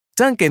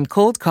Dunkin'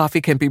 cold coffee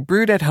can be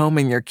brewed at home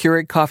in your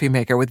Keurig coffee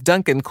maker with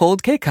Dunkin'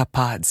 cold K-Cup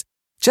pods.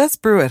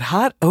 Just brew it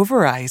hot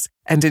over ice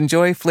and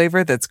enjoy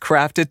flavor that's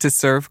crafted to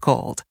serve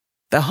cold.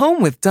 The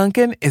home with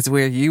Dunkin' is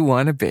where you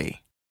want to be.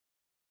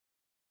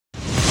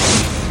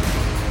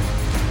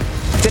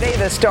 Today,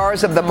 the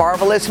stars of The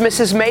Marvelous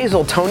Mrs.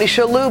 Maisel, Tony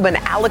Shalhoub and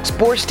Alex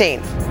Borstein.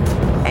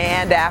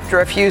 And after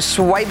a few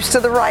swipes to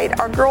the right,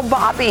 our girl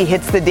Bobbie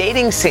hits the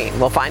dating scene.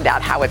 We'll find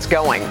out how it's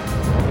going.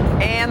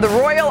 And the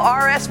royal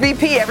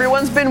RSVP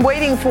everyone's been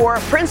waiting for.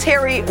 Prince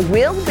Harry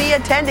will be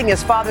attending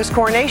his father's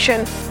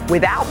coronation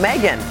without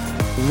Meghan.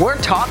 We're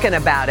talking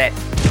about it.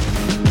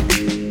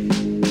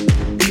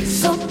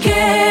 So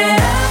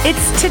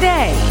it's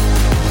Today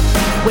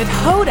with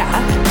Hoda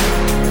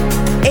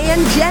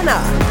And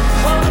Jenna.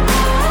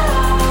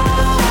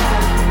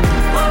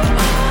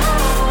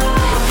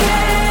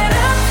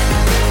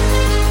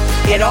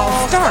 It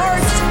all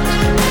starts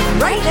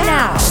right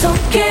now. So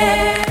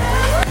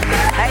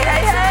Hey,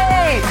 hey, hey!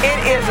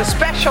 It is a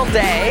special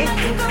day.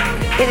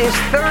 It is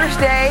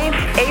Thursday,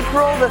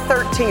 April the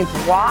 13th.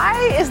 Why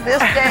is this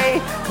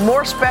day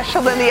more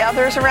special than the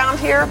others around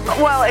here?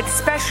 Well, it's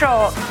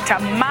special to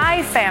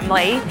my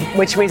family.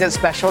 Which means it's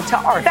special to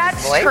our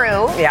That's family.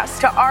 true. Yes.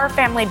 To our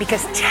family,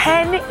 because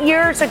 10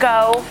 years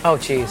ago, Oh,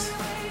 geez.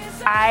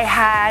 I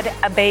had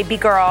a baby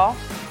girl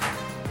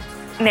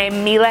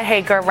named Mila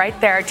Hager right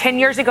there. 10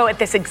 years ago at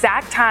this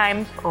exact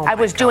time, I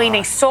was doing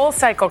a soul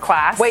cycle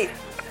class. Wait,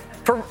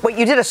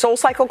 you did a soul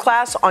cycle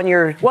class on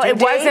your Well, due it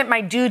date? wasn't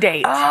my due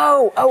date.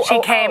 She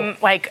came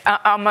like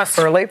almost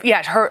early.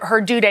 Yeah,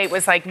 her due date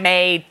was like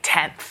May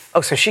 10th.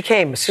 Oh, so she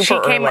came super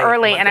early. She came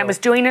early, and I was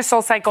doing a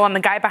soul cycle, and the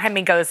guy behind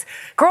me goes,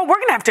 "Girl, we're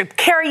gonna have to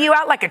carry you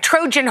out like a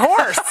Trojan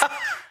horse."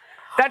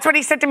 That's what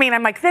he said to me, and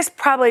I'm like, "This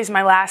probably is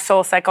my last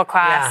soul cycle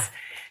class." Yeah.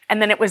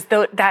 And then it was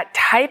that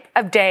type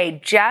of day,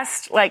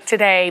 just like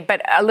today,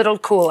 but a little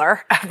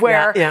cooler,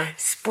 where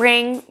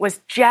spring was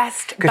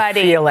just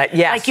budding. Feel it,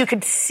 yes. Like you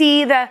could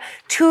see the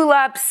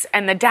tulips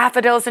and the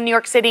daffodils in New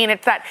York City, and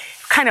it's that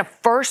kind of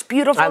first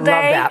beautiful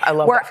day. I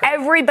love where that.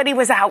 everybody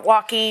was out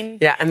walking.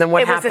 Yeah, and then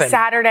what happened? It was a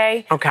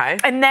Saturday. Okay.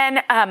 And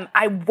then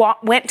I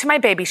went to my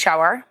baby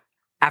shower.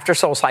 After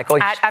soul cycle.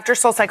 After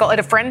soul cycle at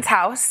a friend's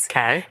house.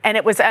 Okay. And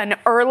it was an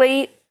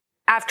early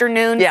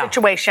afternoon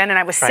situation, and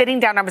I was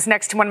sitting down. I was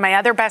next to one of my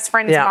other best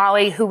friends,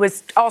 Molly, who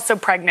was also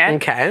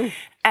pregnant. Okay.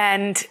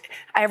 And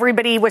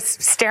everybody was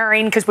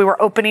staring because we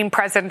were opening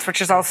presents,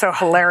 which is also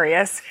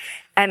hilarious.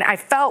 And I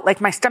felt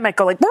like my stomach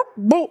go like, boop,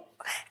 boop.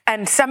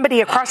 And somebody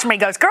across from me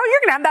goes, "Girl,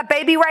 you're gonna have that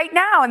baby right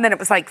now." And then it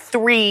was like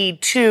 3,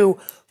 2,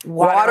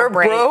 water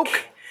break.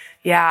 broke?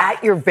 Yeah.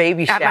 At your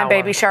baby shower? At my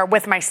baby shower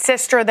with my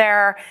sister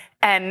there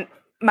and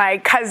my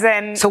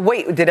cousin. So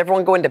wait, did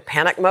everyone go into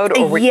panic mode?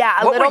 Or A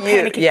little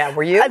panicky. Yeah,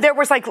 were you? There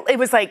was it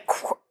was like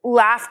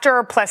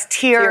laughter plus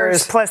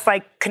tears plus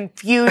like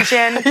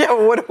confusion. Yeah,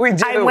 what do we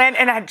do? I went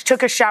and I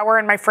took a shower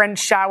in my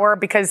friend's shower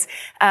because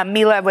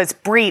Mila was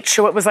breached,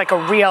 so it was like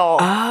a real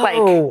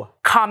like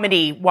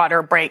comedy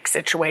water break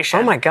situation.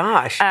 Oh my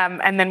gosh.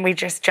 And then we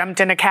just jumped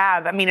in a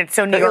cab. I mean, it's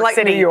so New York like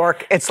City. New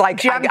York. It's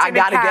like, I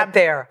got to get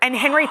there. And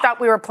Henry thought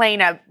we were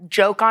playing a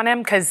joke on him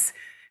because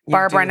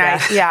Barbara and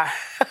I,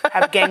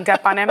 have ganged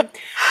up on him.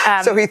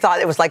 So he thought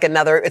it was like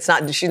baby's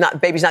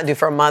not due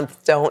for a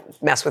month.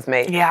 Don't mess with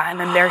me. Yeah, and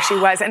then there she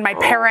was. And my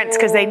parents,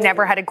 because they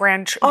never had a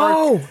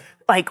grandchild,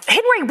 like,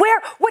 "Henry,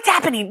 what's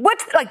happening?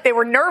 They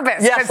were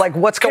nervous. Yes, like,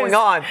 what's going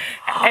on?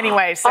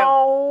 Anyway,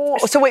 so.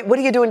 So wait, what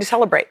are you doing to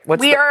celebrate?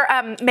 We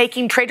are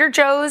making Trader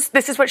Joe's.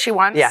 This is what she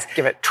wants. Yeah,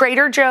 give it.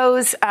 Trader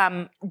Joe's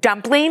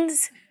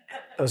dumplings.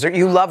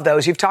 You love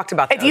those. You've talked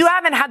about those. If you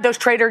haven't had those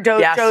Trader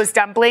Joe's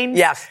dumplings.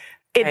 Yes.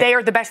 They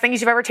are the best things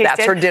you've ever tasted.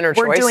 That's her dinner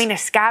choice. We're doing a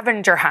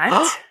scavenger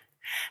hunt.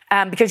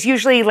 Because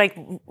usually, like,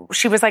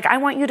 she was like, "I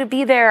want you to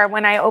be there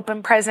when I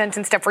open presents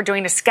and stuff." We're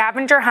doing a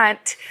scavenger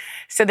hunt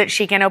so that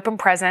she can open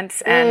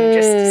presents and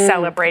just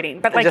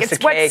celebrating. But, like, just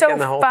it's a what's cake so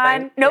and the whole fun.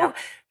 thing? No.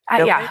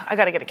 Yeah. I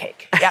got to get a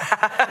cake. Yeah.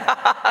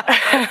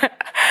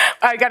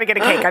 I got to get a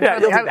cake.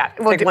 You'll do that.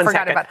 We'll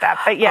forgot about that.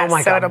 But yes, oh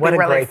my God, it'll what be a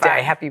really great fun.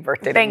 day. Happy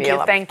birthday Thank to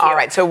Mila. you, thank you. All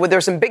right, so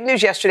there's some big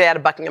news yesterday out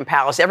of Buckingham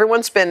Palace.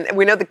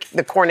 We know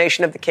the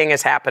coronation of the king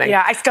is happening.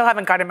 Yeah, I still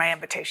haven't gotten my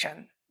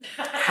invitation.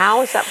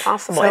 How is that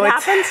possible? So it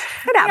happens?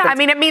 It happens. Yeah, I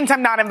mean, it means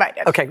I'm not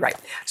invited. Okay, right.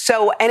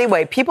 So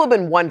anyway, people have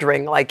been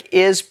wondering, like,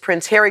 is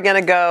Prince Harry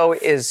going to go?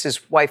 Is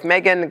his wife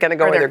Meghan going to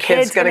go? Are their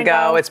kids going to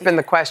go? It's been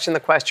the question.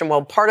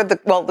 Well,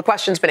 the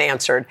question's been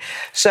answered.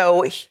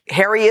 So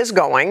Harry is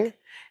going,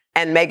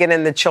 and Meghan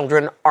and the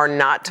children are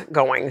not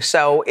going.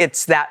 So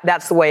that's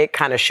the way it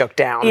kind of shook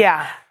down.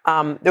 Yeah.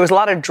 There was a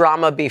lot of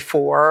drama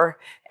before,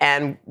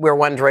 and we're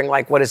wondering,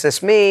 like, what does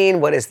this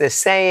mean? What is this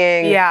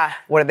saying? Yeah.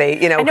 What are they,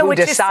 I know, who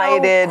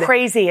decided? It's so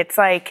crazy. It's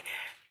like,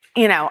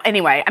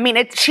 anyway, I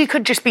mean, she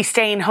could just be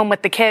staying home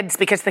with the kids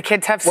because the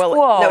kids have school.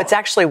 Well, no, it's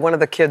actually one of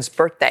the kids'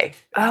 birthday.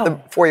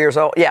 Oh. 4 years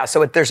old. Yeah,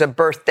 so there's a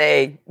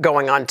birthday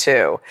going on,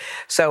 too.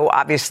 So,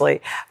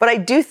 obviously. But I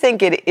do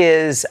think it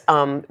is,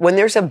 when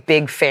there's a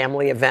big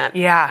family event,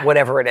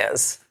 whatever it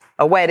is,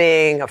 a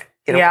wedding, a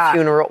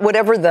funeral,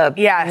 whatever the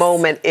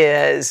moment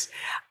is,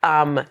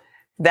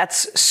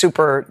 That's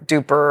super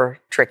duper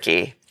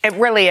tricky. It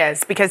really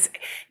is, because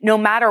no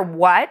matter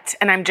what,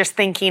 and I'm just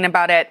thinking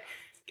about it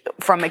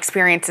from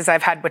experiences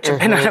I've had, which have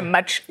been on a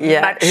much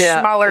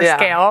smaller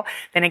scale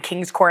than a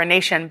king's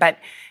coronation. But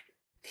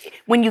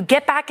when you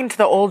get back into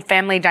the old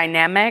family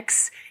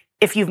dynamics,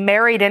 if you've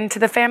married into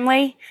the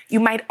family, you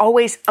might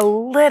always a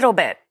little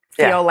bit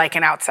feel like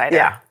an outsider.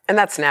 Yeah. And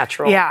that's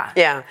natural. Yeah.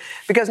 Yeah.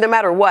 Because no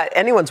matter what,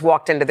 anyone's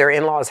walked into their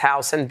in-laws'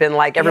 house and been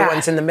like,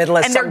 everyone's in the middle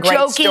of some great story.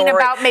 And they're joking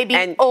about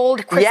maybe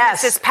old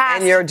Christmases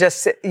past. And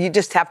you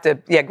just have to,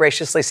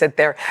 graciously sit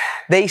there.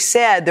 They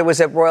said, there was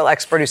a royal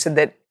expert who said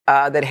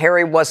that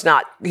Harry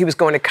he was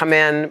going to come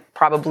in,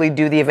 probably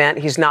do the event.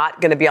 He's not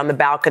going to be on the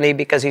balcony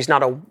because he's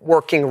not a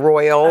working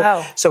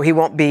royal. So he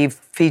won't be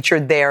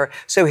featured there.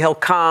 So he'll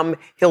come,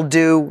 he'll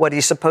do what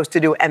he's supposed to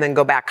do, and then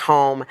go back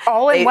home.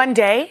 All in one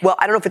day? Well,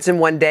 I don't know if it's in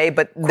one day,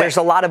 but there's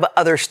a lot of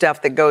other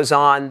stuff that goes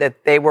on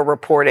that they were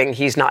reporting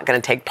he's not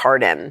going to take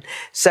part in.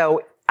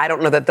 So I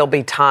don't know that there'll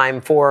be time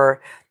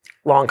for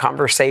long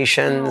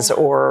conversations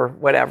or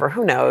whatever.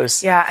 Who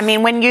knows? Yeah. I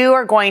mean, when you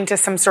are going to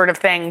some sort of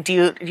thing,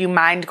 do you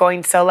mind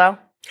going solo?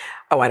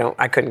 Oh,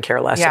 I couldn't care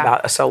less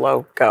about a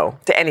solo go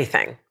to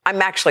anything.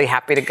 I'm actually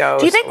happy to go.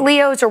 Do you think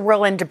Leos are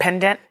real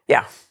independent?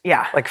 Yeah.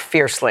 Yeah. Like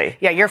fiercely.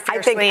 Yeah, you're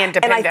fiercely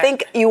independent. And I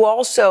think you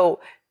also,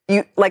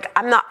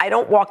 I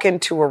don't walk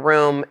into a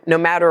room no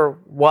matter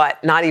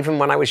what, not even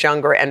when I was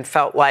younger, and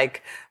felt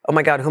like, oh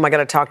my God, who am I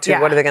going to talk to?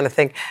 What are they going to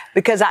think?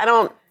 Because I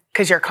don't.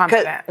 Because you're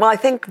confident. Well, I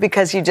think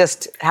because you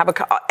just have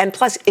and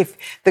plus,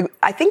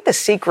 I think the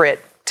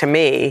secret to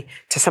me,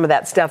 to some of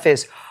that stuff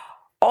is,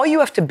 all you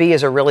have to be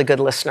is a really good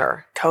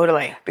listener.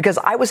 Totally. Because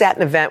I was at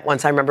an event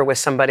once, I remember, with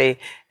somebody,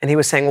 and he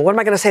was saying, well, what am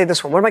I going to say to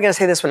this one? What am I going to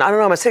say to this one? I don't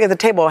know. I'm sitting at the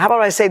table. How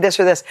about I say this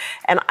or this?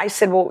 And I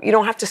said, well, you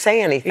don't have to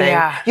say anything.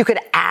 Yeah. You could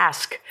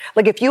ask.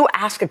 Like, if you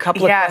ask a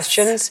couple of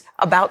questions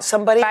about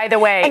somebody. By the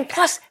way. And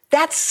plus,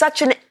 that's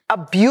such a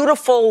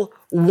beautiful,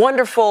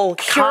 wonderful,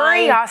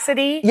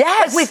 curiosity.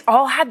 Yes. Like, we've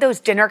all had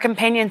those dinner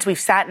companions we've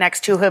sat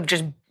next to who have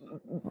just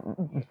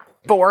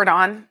bored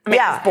on. I mean,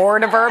 is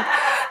bored a verb?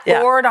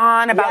 Bored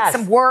on about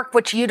some work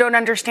which you don't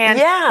understand.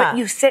 Yeah. But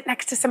you sit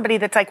next to somebody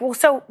that's like, well,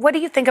 so what do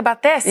you think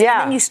about this? Yeah.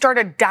 And then you start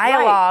a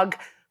dialogue,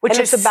 which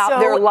is about so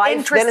their life.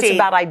 interesting. Then it's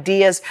about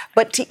ideas.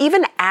 But to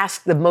even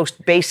ask the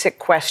most basic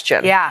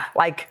question. Yeah.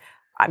 Like,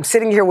 I'm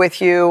sitting here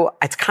with you.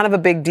 It's kind of a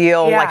big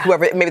deal. Yeah. Like,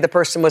 whoever, maybe the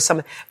person was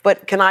some,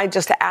 but can I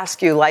just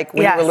ask you, like,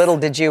 when you were little,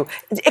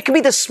 it could be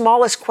the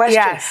smallest question.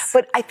 Yes.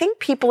 But I think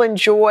people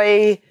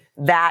enjoy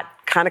that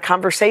kind of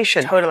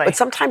conversation. Totally. But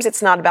sometimes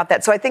it's not about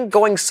that. So I think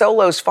going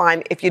solo is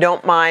fine if you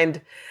don't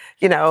mind,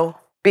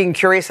 being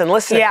curious and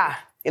listening. Yeah.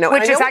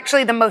 Which is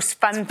actually the most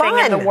fun thing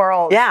in the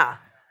world. Yeah.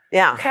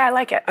 Yeah. Okay, I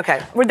like it.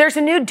 Okay. Well, there's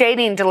a new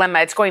dating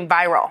dilemma. It's going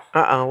viral.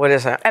 Uh-oh, what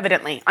is it?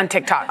 Evidently, on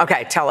TikTok.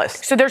 Okay, tell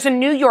us. So there's a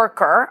New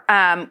Yorker,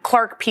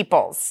 Clark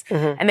Peoples,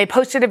 and they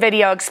posted a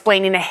video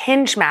explaining a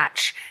Hinge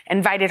match,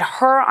 invited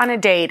her on a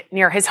date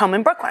near his home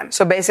in Brooklyn.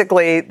 So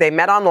basically, they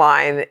met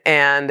online,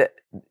 and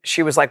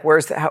she was like,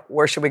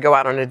 where should we go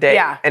out on a date?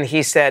 Yeah. And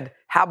he said,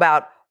 how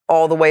about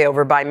all the way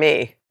over by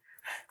me?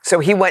 So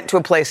he went to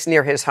a place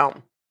near his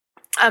home.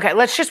 Okay,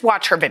 let's just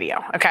watch her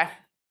video, okay?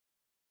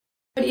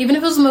 But even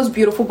if it was the most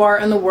beautiful bar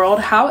in the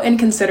world, how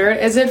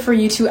inconsiderate is it for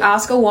you to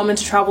ask a woman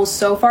to travel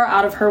so far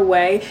out of her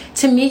way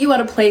to meet you at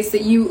a place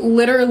that you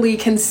literally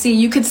can see?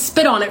 You could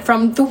spit on it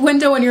from the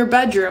window in your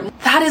bedroom.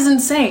 That is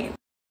insane.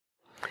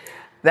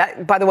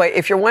 That, by the way,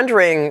 if you're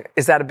wondering,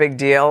 is that a big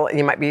deal? And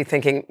you might be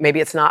thinking, maybe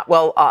it's not.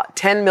 Well,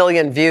 10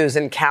 million views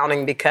and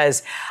counting,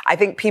 because I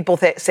think people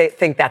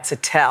think that's a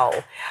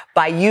tell.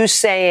 By you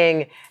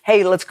saying,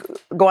 hey, let's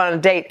go on a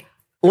date,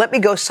 let me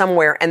go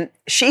somewhere, and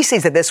she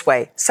sees it this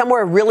way,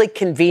 somewhere really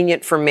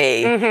convenient for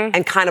me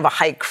and kind of a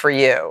hike for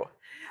you.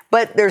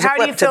 But there's a flip to that.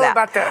 How do you feel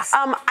about this?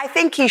 I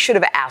think he should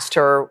have asked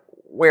her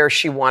where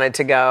she wanted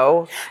to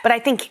go. But I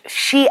think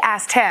she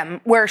asked him,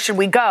 where should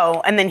we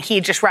go? And then he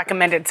just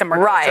recommended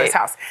somewhere close to his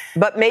house.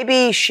 But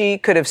maybe she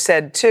could have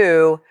said,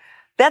 too,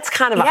 that's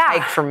kind of a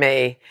hike for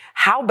me.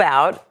 How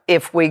about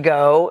if we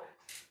go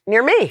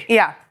near me?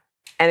 Yeah.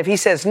 And if he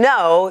says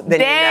no, then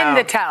you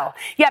know. the tell.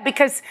 Yeah,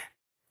 because,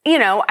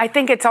 I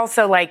think it's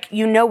also like,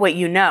 you know what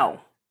you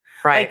know.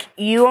 Right. Like,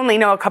 you only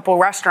know a couple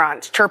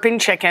restaurants. Chirping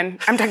Chicken.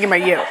 I'm talking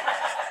about you.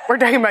 We're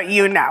talking about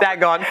you now.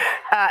 Daggone.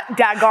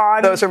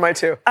 Daggone. Those are my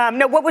two.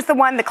 No, what was the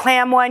one, the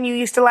clam one you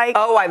used to like?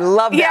 Oh, I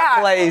love that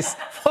place.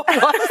 What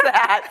was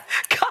that?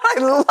 God,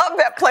 I love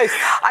that place.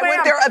 I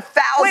went there 1,000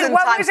 times. Wait,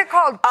 what was it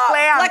called?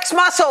 Clam. Flex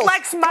Mussels.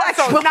 Flex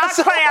Mussels, not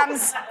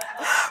clams.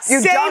 You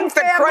Same dunked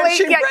the family.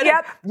 crunchy bread.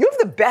 Yep. You have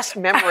the best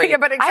memory. Yeah,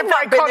 but I've except not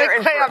I been called there it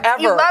in clam.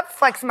 forever. You love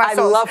Flex Mussels.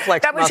 I love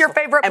Flex That was your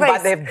favorite place.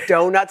 And they have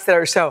donuts that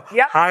are so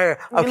higher.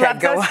 Okay,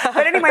 go on.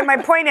 But anyway, my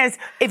point is,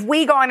 if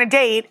we go on a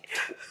date,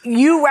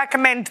 you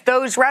recommend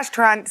those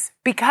restaurants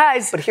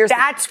because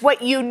that's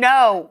what you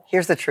know.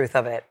 Here's the truth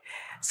of it.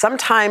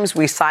 sometimes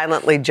we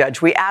silently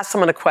judge. We ask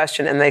someone a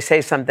question and they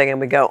say something and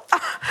we go,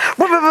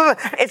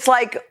 it's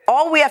like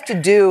all we have to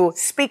do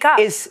speak up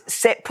is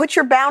put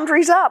your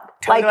boundaries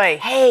up. Totally. Like,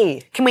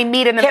 hey, can we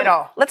meet in the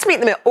middle? Let's meet in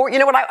the middle. Or you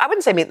know what? I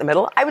wouldn't say meet in the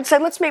middle. I would say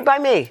let's meet by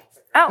me.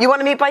 Oh. You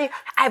want to meet by you?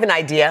 I have an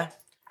idea.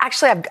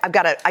 Actually, I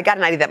got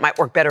an idea that might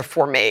work better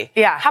for me.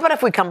 Yeah. How about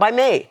if we come by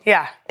me?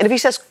 Yeah. And if he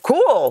says,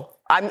 cool,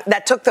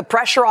 that took the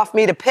pressure off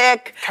me to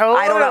pick. Totally.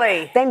 I don't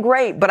know. Then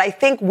great. But I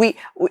think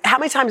how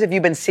many times have you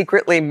been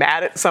secretly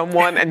mad at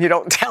someone and you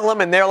don't tell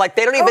them and they're like,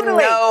 they don't even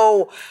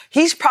know.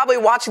 He's probably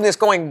watching this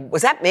going,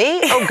 was that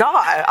me? Oh,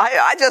 God.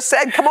 I just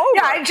said, come over.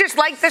 Yeah, I just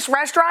like this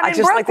restaurant in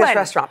Brooklyn. Like this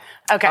restaurant.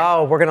 Okay.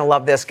 Oh, we're going to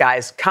love this,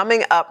 guys.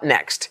 Coming up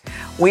next,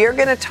 we are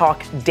going to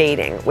talk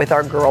dating with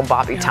our girl,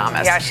 Bobbie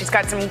Thomas. Yeah, she's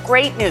got some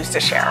great news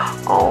to share.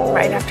 Oh.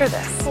 Right after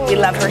this. We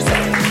love her so.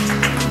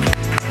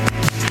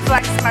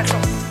 Flex special.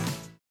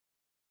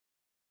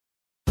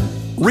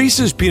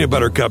 Reese's peanut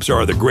butter cups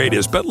are the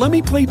greatest, but let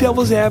me play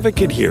devil's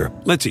advocate here.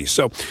 Let's see.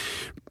 So,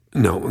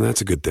 no,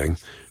 that's a good thing.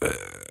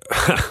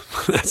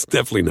 That's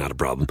definitely not a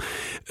problem.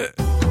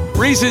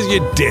 Reese's, you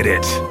did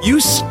it. You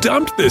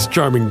stumped this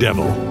charming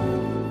devil.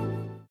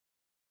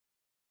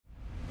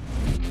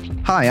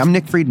 Hi, I'm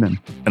Nick Friedman.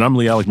 And I'm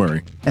Lee Alec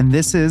Murray. And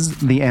this is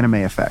The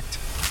Anime Effect.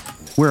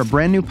 We're a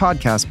brand new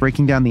podcast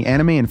breaking down the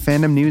anime and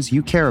fandom news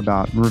you care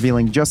about and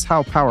revealing just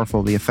how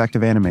powerful the effect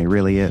of anime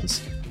really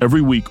is.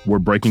 Every week, we're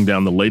breaking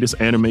down the latest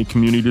anime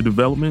community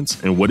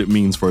developments and what it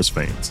means for us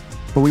fans.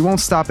 But we won't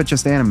stop at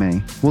just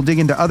anime. We'll dig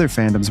into other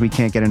fandoms we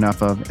can't get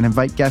enough of and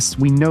invite guests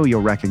we know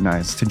you'll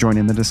recognize to join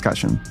in the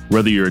discussion.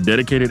 Whether you're a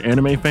dedicated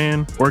anime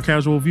fan or a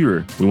casual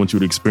viewer, we want you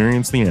to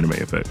experience the Anime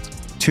Effect.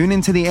 Tune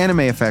into The Anime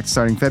Effect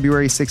starting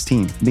February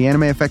 16th. The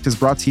Anime Effect is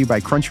brought to you by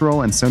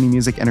Crunchyroll and Sony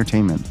Music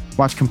Entertainment.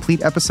 Watch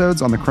complete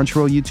episodes on the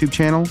Crunchyroll YouTube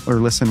channel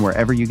or listen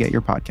wherever you get your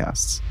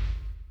podcasts.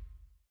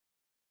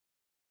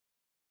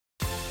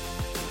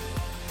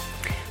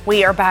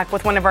 We are back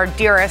with one of our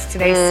dearest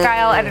today,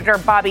 style editor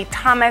Bobbie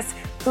Thomas,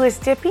 who is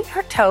dipping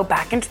her toe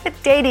back into the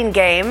dating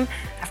game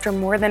after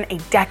more than a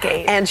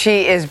decade. And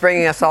she is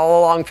bringing us all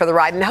along for the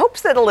ride in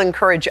hopes that it'll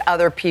encourage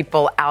other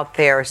people out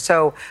there.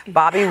 So,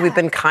 Bobbie, we've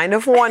been kind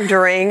of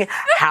wondering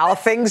how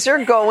things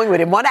are going. We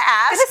didn't want to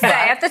ask. I was gonna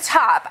say, at the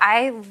top,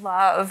 I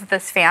love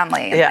this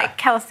family. Yeah. Like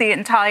Kelsey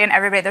and Talia and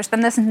everybody. There's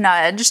been this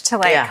nudge to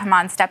come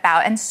on, step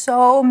out. And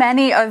so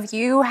many of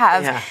you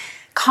have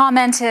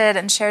commented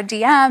and shared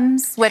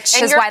DMs,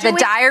 which is why the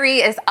diary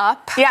is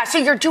up. Yeah, so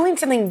you're doing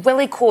something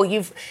really cool.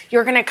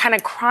 You're going to kind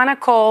of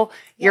chronicle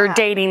your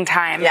dating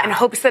time in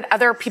hopes that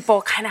other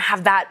people kind of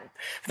have that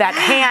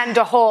hand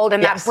to hold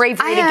and that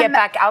bravery to get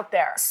back out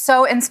there.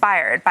 So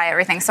inspired by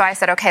everything. So I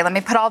said, okay, let me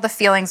put all the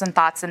feelings and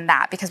thoughts in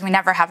that because we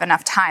never have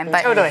enough time.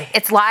 But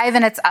it's live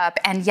and it's up.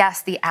 And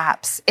yes, the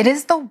apps. It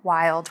is the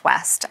Wild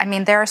West. I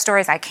mean, there are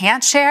stories I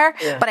can't share,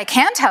 but I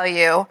can tell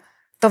you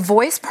the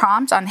voice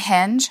prompt on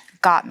Hinge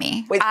got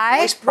me. Wait,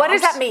 what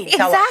does that mean?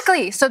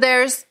 Exactly. So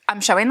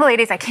I'm showing the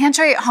ladies. I can't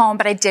show you at home,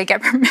 but I did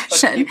get permission. But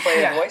can you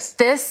play a voice?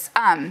 This,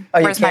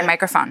 where's my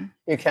microphone?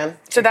 You can?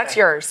 So that's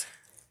yours.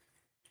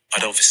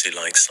 I'd obviously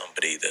like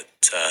somebody that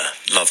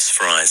loves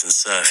fries and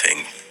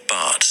surfing,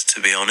 but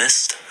to be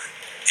honest,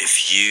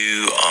 if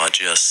you are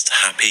just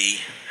happy,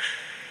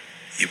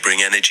 you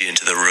bring energy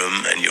into the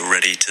room and you're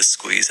ready to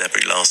squeeze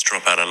every last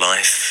drop out of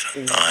life,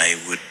 I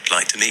would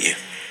like to meet you.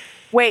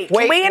 Wait,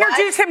 can we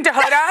introduce him to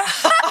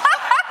Hoda?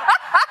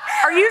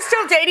 Are you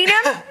still dating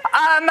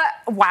him?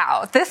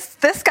 Wow, this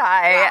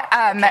guy.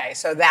 Wow. Okay,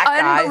 so that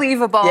guy.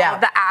 Unbelievable. Yeah.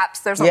 The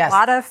apps. There's a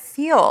lot of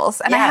feels,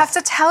 and I have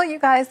to tell you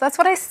guys, that's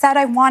what I said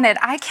I wanted.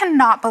 I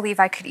cannot believe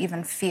I could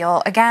even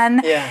feel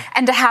again,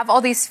 and to have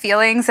all these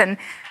feelings, and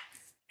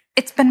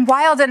it's been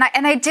wild. And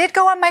I did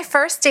go on my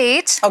first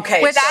date.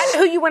 Okay, with that,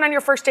 who you went on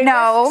your first date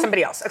No. with?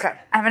 Somebody else. Okay,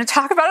 I'm going to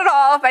talk about it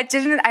all. If I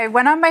didn't, I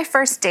went on my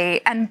first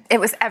date, and it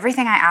was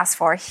everything I asked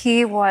for.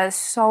 He was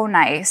so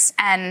nice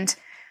and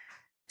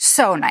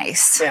so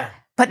nice. Yeah.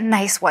 But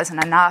nice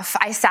wasn't enough.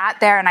 I sat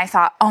there and I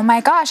thought, oh my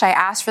gosh, I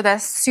asked for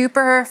this,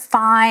 super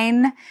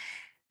fine.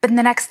 But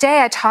the next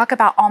day I talk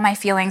about all my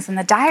feelings in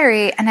the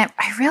diary, and I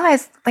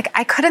realized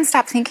I couldn't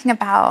stop thinking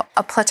about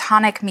a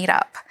platonic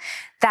meetup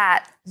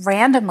that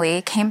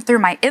randomly came through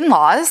my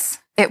in-laws.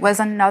 It was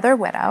another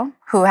widow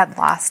who had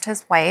lost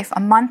his wife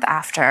a month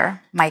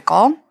after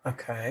Michael.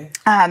 Okay.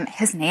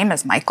 His name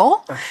is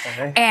Michael.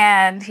 Okay.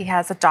 And he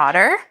has a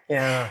daughter.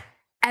 Yeah.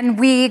 And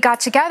we got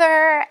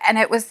together, and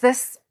it was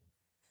this,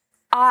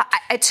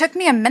 it took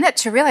me a minute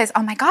to realize,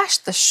 oh my gosh,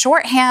 the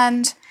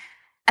shorthand.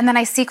 And then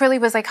I secretly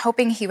was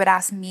hoping he would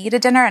ask me to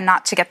dinner and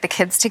not to get the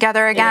kids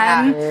together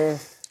again. Yeah.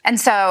 And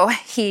so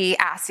he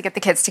asked to get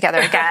the kids together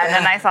again.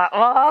 And I thought,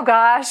 oh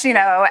gosh,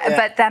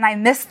 but then I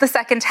missed the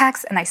second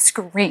text and I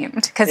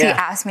screamed because he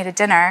asked me to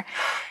dinner.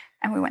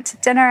 And we went to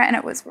dinner, and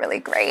it was really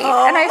great.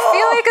 Oh. And I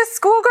feel like a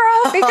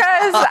schoolgirl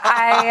because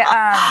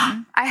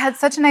I had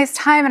such a nice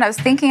time, and I was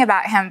thinking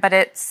about him. But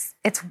it's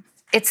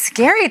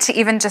scary to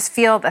even just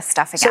feel this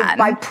stuff again. So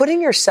by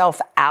putting yourself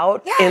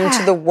out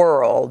into the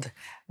world,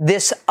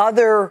 this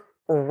other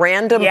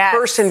random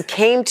person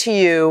came to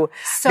you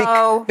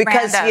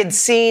because he had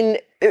seen,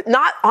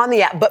 not on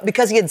the app, but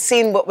because he had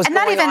seen what was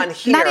going on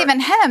here. Not even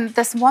him.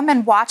 This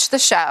woman watched the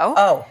show.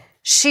 Oh.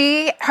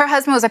 Her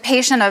husband was a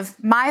patient of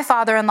my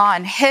father-in-law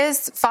and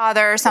his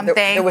father or something.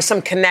 There was some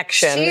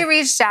connection. She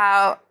reached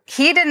out.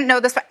 He didn't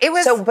know this. It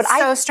was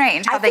so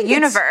strange how the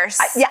universe.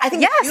 I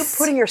think you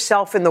putting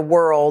yourself in the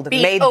world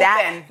made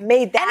that.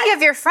 Any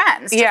of your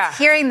friends. Just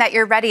hearing that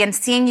you're ready and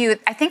seeing you.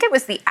 I think it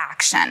was the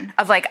action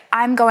of like,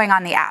 I'm going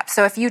on the app.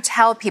 So if you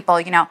tell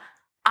people,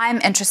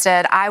 I'm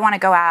interested, I want to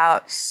go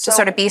out to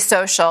sort of be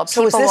social.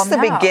 So is this the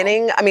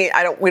beginning? I mean,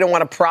 we don't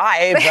want to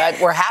pry,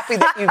 but we're happy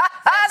that you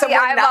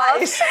someone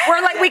nice.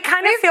 We're like, we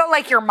kind of feel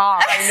like your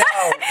mom. I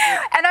know.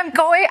 And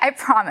I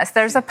promise,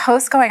 there's a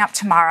post going up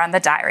tomorrow in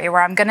the diary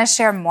where I'm going to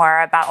share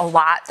more about a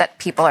lot that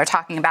people are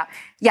talking about.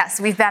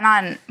 Yes, we've been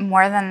on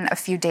more than a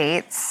few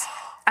dates.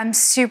 I'm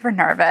super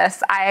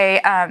nervous.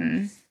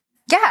 I'm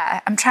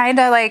trying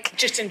to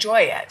just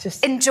enjoy it.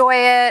 Enjoy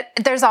it.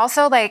 There's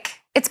also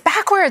it's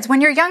backwards. When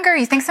you're younger,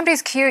 you think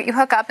somebody's cute, you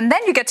hook up, and then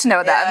you get to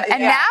know them.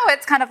 And now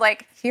it's kind of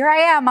like, here I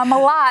am, I'm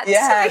a lot.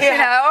 Yeah.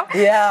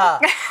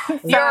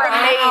 You're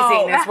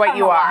amazing is what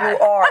you are. You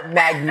are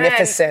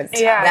magnificent.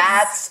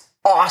 That's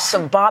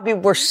awesome. Bobbie,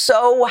 we're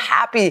so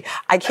happy.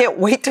 I can't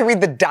wait to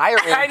read the diary.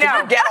 I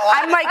know.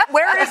 I'm like,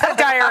 where is the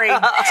diary?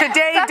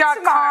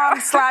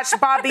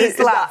 Today.com/Bobbie's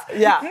Love.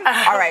 Yeah.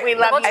 All right. We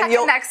love you. We'll check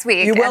in next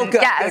week. You will.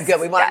 Good.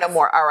 We want to know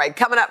more. All right.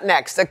 Coming up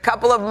next, a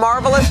couple of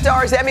marvelous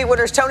stars, Emmy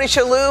winners Tony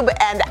Shalhoub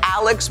and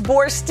Alex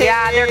Borstein.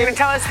 Yeah, they're going to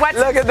tell us what's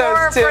in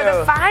store for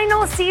the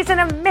final season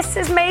of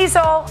Mrs.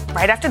 Maisel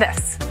right after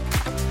this.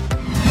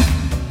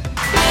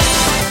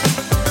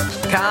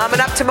 Coming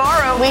up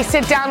tomorrow, we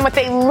sit down with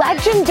a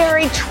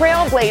legendary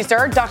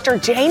trailblazer, Dr.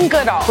 Jane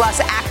Goodall. Plus,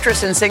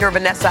 actress and singer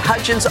Vanessa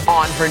Hudgens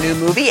on her new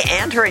movie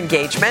and her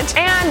engagement.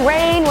 And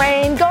rain,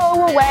 rain,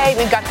 go away.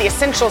 We've got the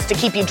essentials to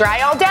keep you dry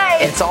all day.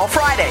 It's all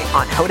Friday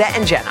on Hoda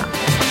and Jenna.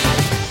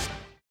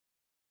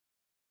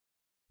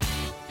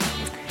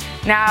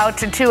 Now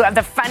to two of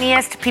the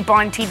funniest people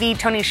on TV,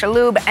 Tony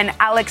Shalhoub and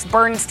Alex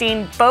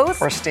Borstein, both.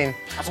 Borstein.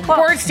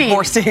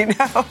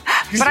 But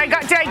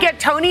did I get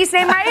Tony's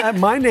name right?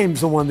 My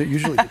name's the one that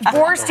usually gets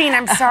Borstein,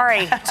 I'm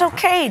sorry. It's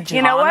okay, Jenna.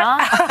 You know what?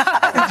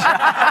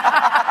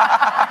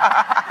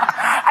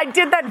 I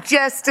did that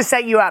just to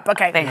set you up.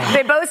 Okay.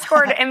 They both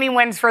scored Emmy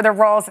wins for their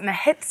roles in the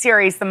hit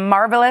series, The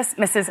Marvelous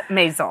Mrs.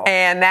 Maisel.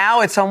 And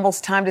now it's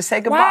almost time to say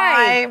goodbye.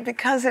 Why?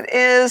 Because it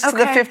is the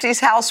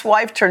 50s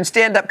housewife turned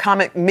stand-up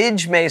comic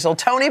Midge Maisel.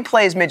 Tony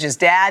plays Midge's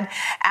dad.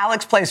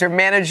 Alex plays her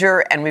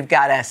manager. And we've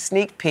got a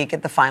sneak peek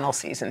at the final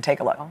season.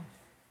 Take a look.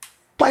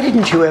 Why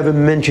didn't you ever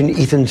mention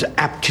Ethan's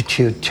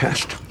aptitude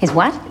test? His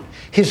what?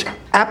 His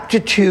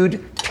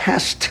aptitude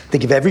test. They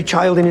give every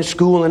child in his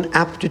school an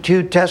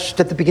aptitude test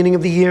at the beginning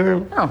of the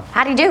year. Oh,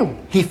 how'd he do?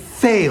 He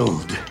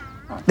failed.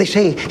 They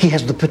say he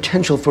has the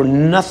potential for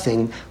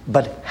nothing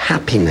but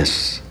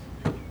happiness.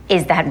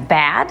 Is that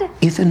bad?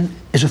 Ethan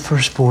is a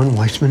firstborn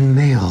Weissman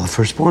male. A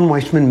firstborn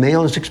Weissman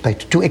male is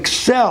expected to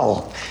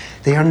excel.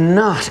 They are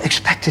not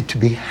expected to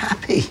be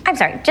happy. I'm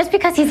sorry, just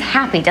because he's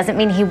happy doesn't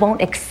mean he won't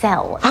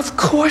excel. Of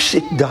course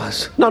it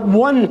does. Not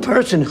one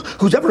person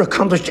who's ever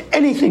accomplished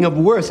anything of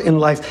worth in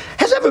life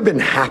has ever been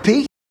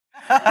happy.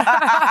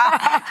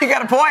 You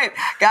got a point.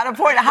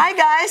 Hi,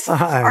 guys.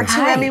 Hi. Our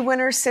two Emmy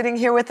winners sitting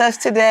here with us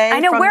today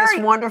from this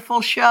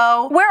wonderful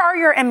show. Where are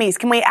your Emmys?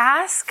 Can we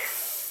ask?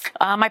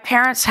 My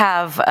parents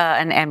have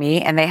an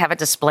Emmy, and they have it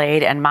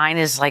displayed, and mine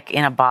is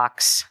in a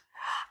box.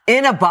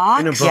 In a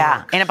box?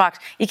 Yeah, in a box.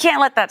 You can't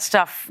let that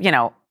stuff,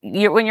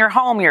 when you're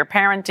home, you're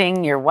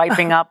parenting, you're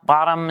wiping up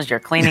bottoms,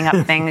 you're cleaning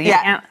up things. You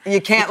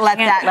can't let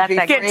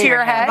that get to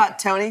your head. How about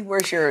Tony?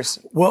 Where's yours?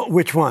 Well,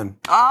 which one?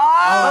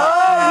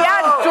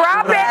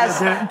 Drop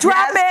it.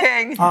 Drop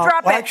it.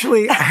 Well,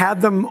 actually, I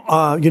had them,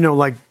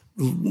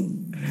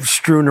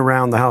 strewn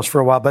around the house for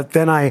a while. But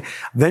then I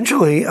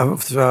eventually,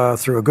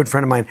 through a good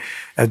friend of mine,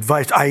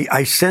 advised,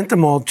 I sent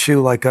them all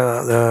to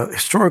the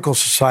Historical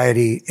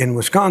Society in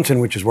Wisconsin,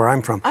 which is where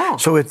I'm from. Oh.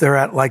 So they're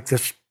at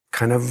this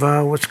kind of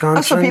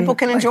Wisconsin. Oh, so people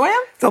can enjoy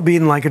them? They'll be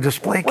in a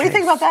display case. What do you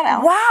think about that,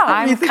 Al? Wow.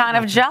 I'm kind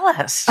of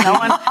jealous.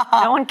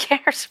 No one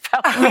cares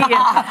about me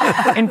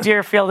in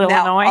Deerfield,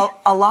 Illinois. Now,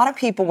 a lot of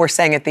people were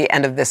saying at the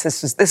end of this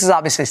is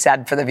obviously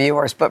sad for the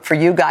viewers, but for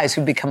you guys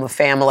who become a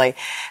family.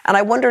 And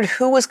I wondered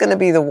who was going to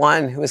be the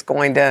one who was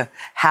going to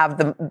have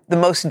the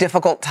most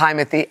difficult time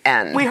at the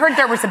end. We heard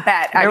there was a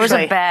bet, actually. There was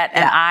a bet,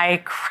 and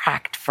I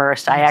cracked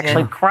first. I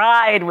actually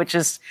cried, which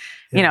is...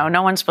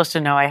 no one's supposed to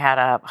know I had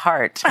a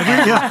heart.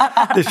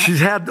 She's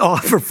had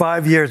for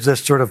 5 years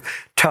this sort of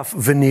tough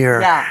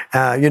veneer,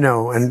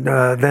 and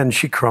then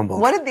she crumbled.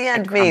 What did the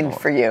end mean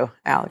for you,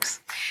 Alex?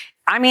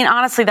 I mean,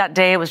 honestly, that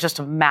day it was just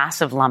a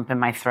massive lump in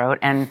my throat,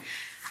 and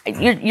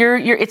you're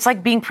it's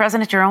like being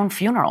present at your own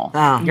funeral.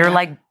 You're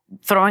like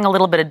throwing a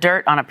little bit of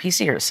dirt on a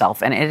piece of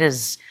yourself, and it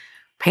is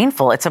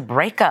painful. It's a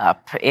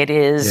breakup. It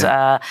is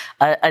a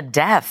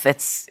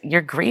death.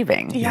 You're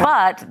grieving,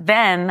 but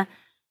then.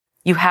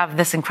 You have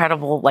this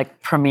incredible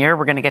premiere.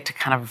 We're going to get to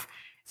kind of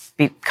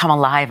become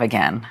alive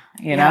again.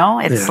 You know,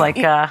 it's like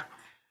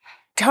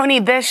Tony,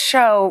 this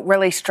show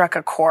really struck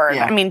a chord.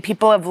 I mean,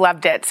 people have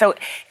loved it. So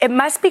it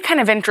must be kind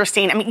of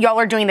interesting. I mean, y'all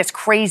are doing this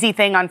crazy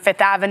thing on Fifth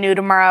Avenue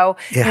tomorrow.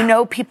 Yeah. You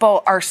know,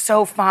 people are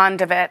so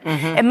fond of it.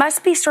 Mm-hmm. It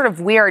must be sort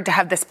of weird to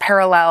have this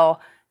parallel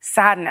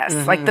sadness.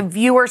 Mm-hmm. Like the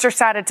viewers are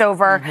sad it's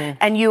over,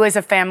 and you as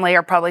a family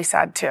are probably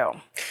sad too.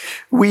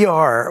 We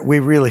are. We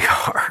really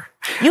are.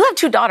 You have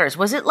 2 daughters.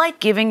 Was it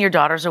like giving your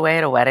daughters away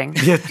at a wedding?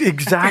 Yeah,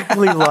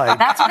 exactly like.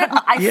 That's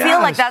what I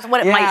feel like that's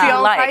what it might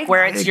feel like,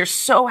 where it's you're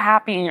so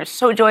happy and you're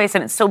so joyous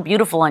and it's so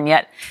beautiful, and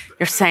yet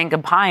you're saying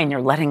goodbye and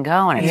you're letting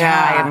go, and it's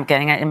I am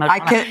getting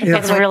emotional.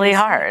 It's really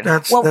hard.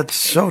 That's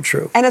so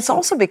true. And it's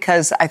also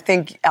because I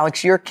think,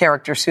 Alex, your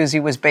character, Susie,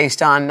 was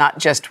based on not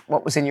just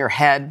what was in your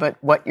head, but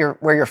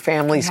where your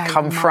families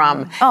come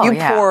from. You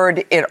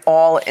poured it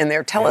all in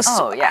there. Tell us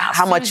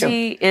how much of...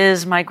 Susie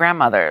is my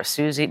grandmother.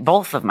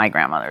 Both of my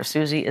grandmothers.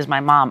 Susie is my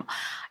mom.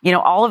 You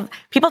know,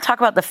 people talk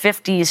about the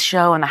 50s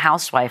show and the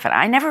housewife, and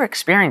I never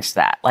experienced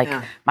that. Like,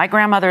 my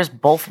grandmothers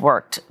both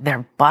worked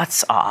their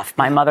butts off.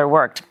 My mother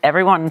worked.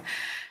 Everyone,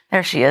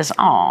 there she is.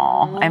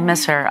 Aw, I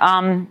miss her.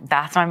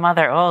 That's my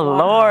mother. Oh,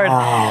 Lord.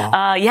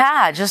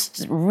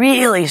 Just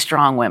really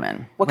strong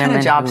women. What kind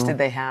of jobs did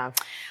they have?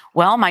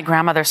 Well, my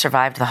grandmother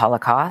survived the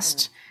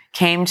Holocaust.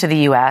 Came to the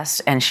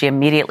U.S., and she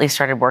immediately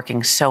started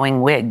working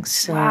sewing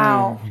wigs.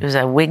 Wow. She was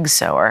a wig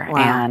sewer. Wow.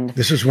 And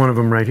this is one of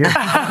them right here.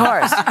 Of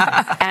course.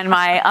 And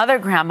my other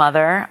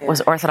grandmother was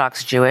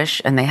Orthodox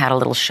Jewish, and they had a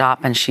little shop,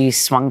 and she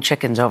swung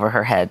chickens over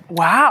her head.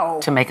 Wow.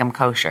 To make them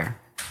kosher.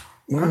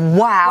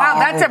 Wow,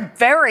 that's a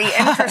very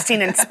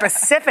interesting and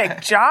specific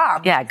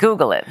job. Yeah,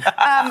 Google it. You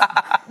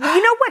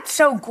know what's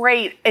so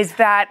great is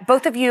that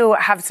both of you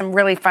have some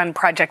really fun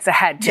projects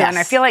ahead, too. Yes. And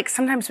I feel like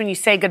sometimes when you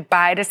say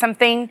goodbye to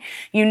something,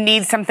 you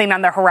need something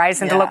on the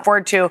horizon to look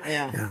forward to.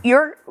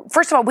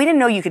 First of all, we didn't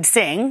know you could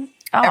sing.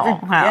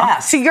 Wow.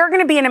 So you're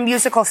going to be in a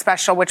musical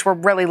special, which we're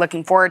really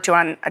looking forward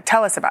to.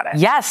 Tell us about it.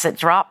 Yes, it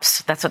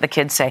drops. That's what the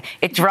kids say.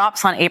 It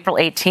drops on April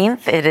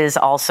 18th. It is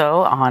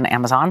also on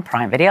Amazon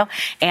Prime Video.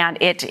 And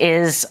it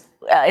is...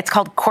 it's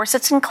called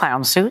Corsets and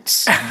Clown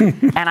Suits,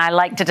 and I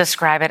like to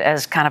describe it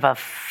as kind of a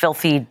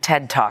filthy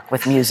TED Talk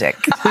with music.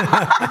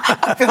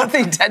 A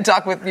filthy TED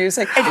Talk with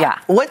music? Yeah.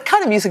 What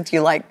kind of music do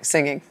you like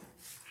singing?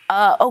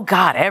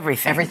 God,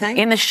 everything. Everything?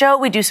 In the show,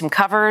 we do some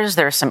covers.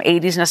 There's some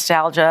 80s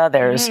nostalgia.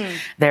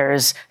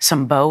 There's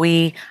some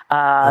Bowie.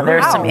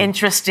 There's some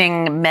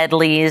interesting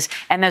medleys.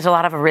 And there's a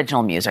lot of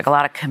original music, a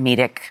lot of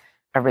comedic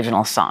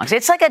original songs.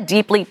 It's like a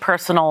deeply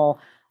personal,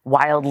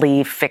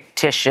 wildly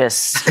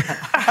fictitious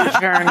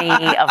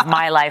journey of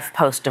my life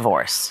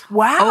post-divorce.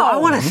 Wow. Oh, I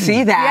want to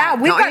see that.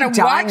 Yeah, we've got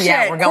to watch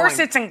it.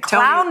 Corsets and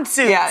Clown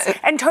Suits. Yeah.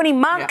 And Tony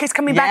Monk is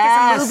coming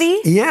back as a movie?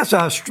 Yes,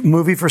 a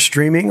movie for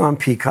streaming on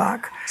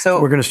Peacock.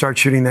 So we're going to start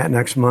shooting that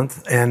next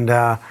month.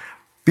 And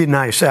be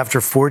nice.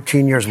 After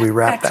 14 years, we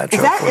wrapped that show.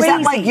 Is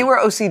that like you were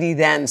OCD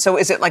then? So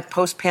is it like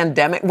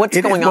post-pandemic? What's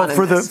going on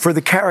for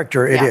the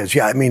character, it is.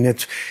 Yeah, I mean,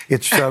 it's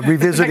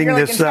revisiting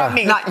this.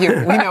 Not you.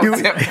 We know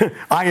too.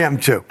 I am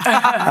too.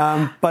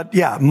 But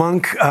yeah,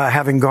 Monk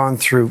having gone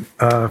through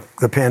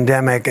the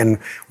pandemic, and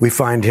we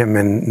find him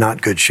in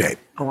not good shape.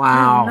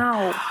 Wow. Oh,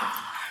 no.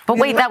 But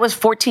wait, that was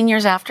 14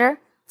 years after?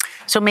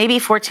 So maybe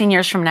 14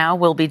 years from now,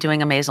 we'll be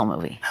doing a Maisel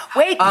movie.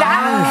 Wait,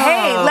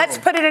 hey, let's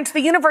put it into the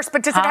universe,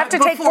 but does it have to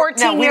take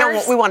 14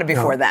 years? We want it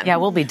before then. Yeah,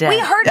 we'll be dead. We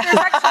heard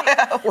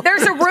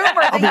there's a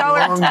rumor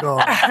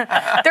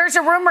that there's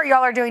a rumor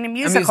y'all are doing a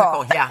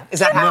musical. Yeah. Is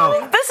that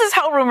how? This is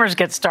how rumors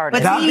get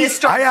started.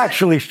 I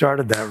actually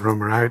started that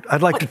rumor.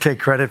 I'd like to take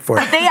credit for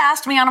it. They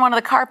asked me on one of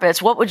the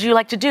carpets, what would you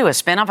like to do? A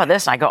spin-off of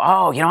this? And I go,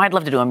 I'd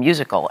love to do a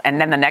musical. And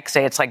then the next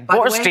day, it's like,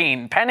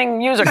 Borstein, penning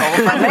musical.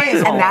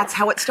 And that's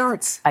how it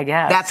starts. I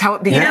guess. That's how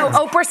it begins. You know,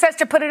 Oprah says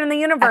to put it in the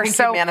universe,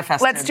 so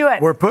let's do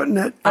it. We're putting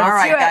it. All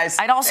right, guys.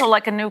 I'd also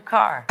like a new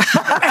car. All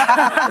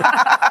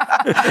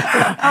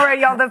right,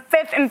 y'all. The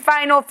 5th and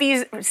final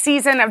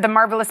season of The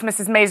Marvelous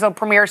Mrs. Maisel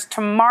premieres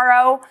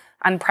tomorrow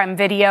on Prime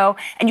Video.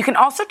 And you can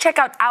also check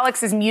out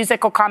Alex's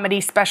musical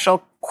comedy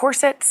special,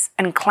 Corsets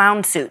and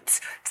Clown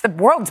Suits. It's the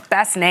world's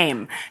best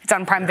name. It's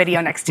on Prime Video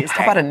next Tuesday.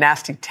 How about a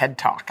nasty TED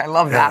Talk? I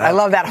love that. I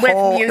love that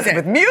whole...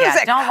 With music.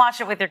 Yeah, don't watch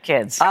it with your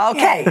kids.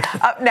 Okay.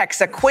 Up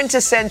next, a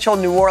quintessential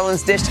New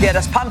Orleans dish to get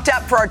us pumped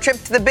up for our trip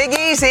to the Big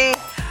Easy.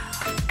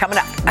 Coming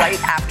up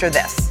right after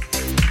this.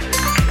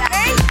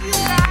 Thank you,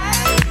 guys.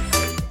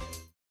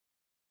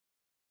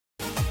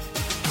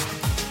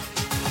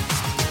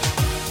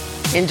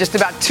 In just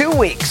about 2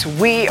 weeks,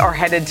 we are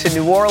headed to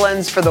New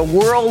Orleans for the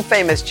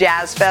world-famous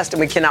Jazz Fest, and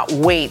we cannot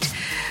wait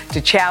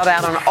to chow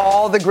down on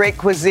all the great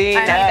cuisine.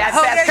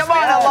 Come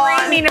on,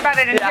 Alon. Dreaming about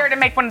it, and here to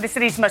make one of the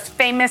city's most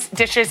famous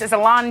dishes is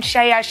Alon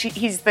Shaya.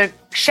 He's the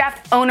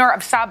chef, owner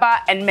of Saba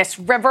and Miss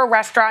River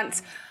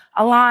restaurants.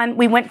 Alon,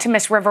 we went to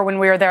Miss River when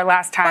we were there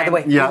last time. By the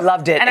way, we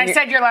loved it. And I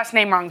said your last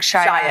name wrong,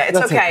 Shaya. Shaya, it's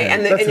okay.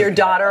 And your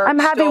daughter. I'm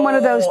having one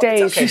of those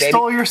days. Okay, she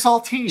stole your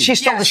saltine. She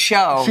stole the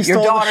show. She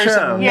your stole daughter's the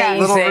show. amazing.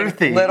 Little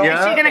Ruthie. Is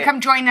she going to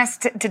come join us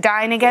to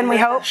dine again, we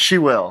hope? She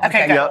will.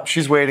 Okay, good. Yep,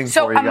 she's waiting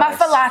So for you guys.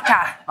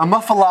 muffuletta. A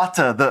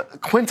muffuletta, the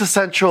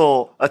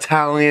quintessential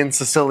Italian,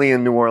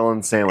 Sicilian, New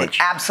Orleans sandwich.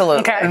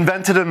 Absolutely. Okay.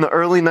 Invented in the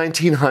early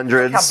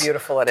 1900s. Look how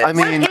beautiful it is. I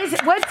mean,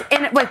 What's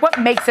in it? Like, what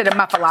makes it a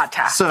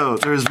muffuletta? so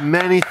there's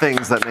many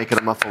things that make it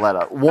a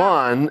muffuletta.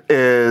 One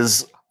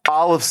is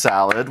olive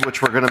salad,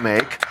 which we're going to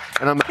make.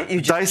 And I'm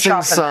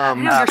dicing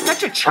some... You're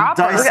such a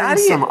chopper. I'm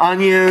dicing some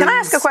onions. Can I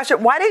ask a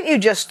question? Why didn't you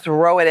just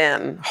throw it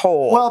in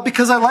whole? Well,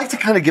 because I like to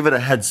kind of give it a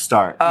head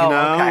start. Oh, you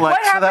know? okay. Like,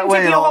 What so that happens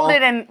way if you hold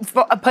it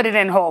and put it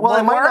in whole? Well, Will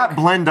it might work? not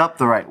blend up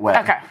the right way.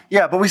 Okay.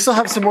 Yeah, but we still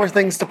have some more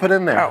things to put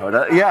in there,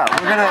 Hoda. Yeah,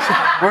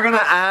 we're gonna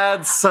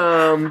add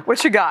some.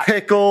 What you got?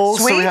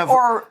 Pickles. Sweet so we have,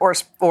 or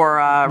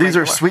these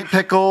are regular? sweet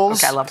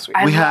pickles. Okay, I love sweet.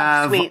 We I love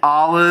have sweet.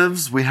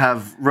 olives. We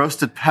have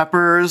roasted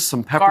peppers,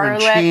 some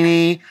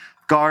pepperoncini,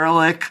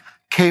 garlic,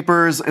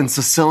 capers, and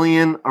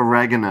Sicilian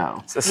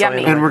oregano.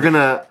 Yummy. And we're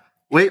gonna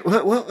wait.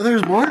 What?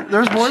 There's more.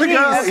 There's more to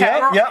go.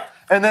 Okay. Yep.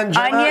 And then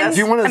Jenna, Onions?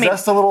 do you want to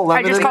zest a little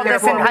lemon I just in called there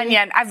this an for me?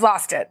 onion. I've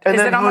lost it. And Is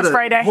then it almost Hoda,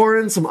 Friday? pour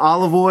in some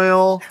olive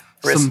oil,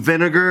 some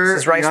vinegar.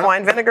 This is rice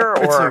wine vinegar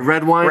It's or a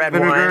red wine red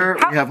vinegar.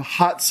 wine? We have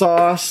hot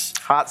sauce.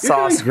 Hot You're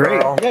doing sauce,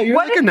 great. girl. Yeah, you're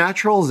like a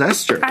natural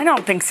zester. I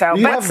don't think so.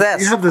 You But have,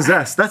 this? You have the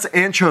zest. That's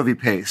anchovy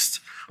paste,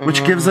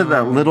 which gives it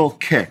that little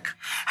kick.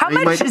 how Now,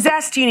 you much might-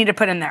 zest do you need to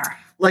put in there?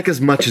 Like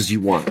as much as you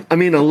want. I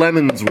mean, a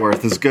lemon's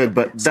worth is good,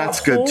 but that's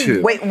good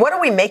too. Wait, what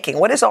are we making?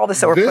 What is all this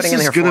that we're This putting in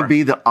is here going for? to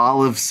be the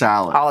olive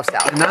salad. Olive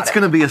salad, And got that's it.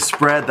 going to be a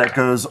spread that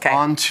goes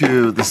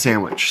onto the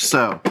sandwich.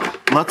 So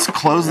let's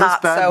close this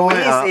Not bad so boy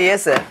up. easy,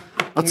 is it?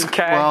 Let's,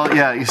 Well,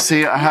 yeah, you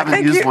see, I haven't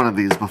Thank used you. one of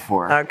these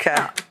before. Okay.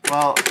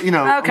 Well,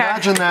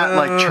 imagine that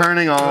like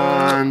churning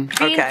on.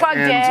 Being plugged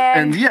in.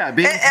 And yeah,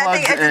 being plugged I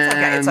think in. it's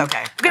okay. It's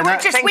okay. And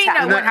that- we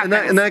know what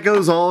happens. and that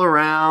goes all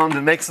around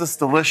and makes this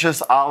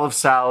delicious olive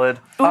salad.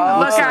 Ooh, look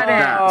Looks at like it.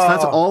 that. So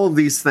that's all of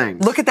these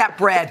things. Look at that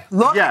bread.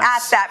 Look Yes.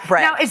 at that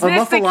bread. Now, is A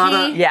this the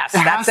muffuletta, key? Yes, it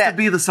has that's to it.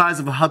 be the size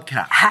of a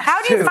hubcap.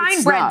 How do you find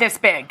It's bread not. this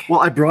big? Well,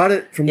 I brought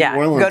it from New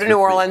Orleans. Go to New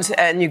with me. Orleans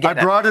and you get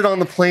I brought it on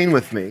the plane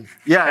with me.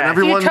 Yeah, and Do you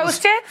everyone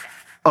toast it?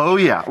 Oh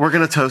yeah, we're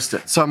gonna toast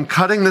it. So I'm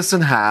cutting this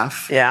in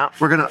half. Yeah.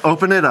 We're gonna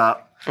open it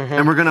up,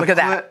 and we're gonna Look at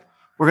that.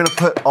 We're gonna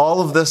put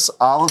all of this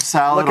olive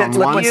salad Look on at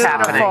look one what's side.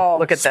 happening.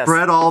 Look at this.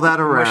 Spread all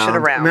that around. Mush it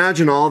around.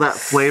 Imagine all that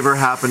flavor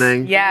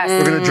happening. Yes.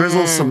 We're gonna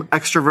drizzle some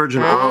extra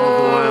virgin olive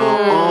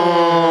oil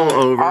all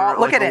over.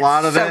 Look at a it,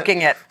 lot of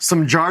soaking it.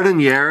 Some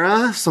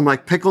giardiniera, some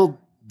like pickled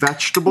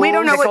vegetables. We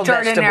don't know what Pickled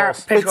jardiniera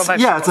vegetables. pickled It's,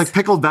 vegetables. yeah, it's like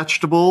pickled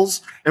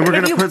vegetables, and we're If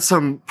gonna you- put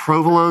some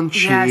provolone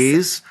Yes.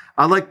 cheese.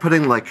 I like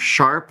putting like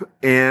sharp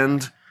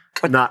and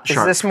not Is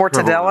sharp. this mortadella?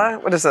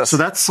 provolone. What is this? So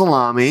that's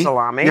salami.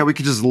 Salami. Yeah, we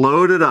could just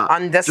load it up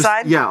On this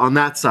side? Yeah, on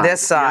that side.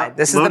 This side. Yep.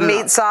 This is Load the it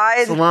meat up.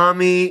 side?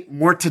 Salami,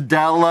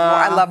 mortadella.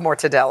 I love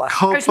mortadella.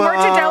 Copa. Does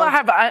mortadella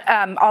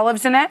have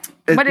olives in it?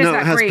 What is no,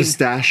 that it has green?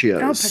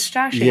 pistachios. Oh,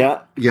 pistachio. Yeah,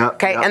 yeah.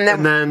 Okay, yeah.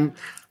 and then-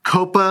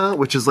 copa,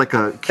 which is like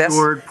a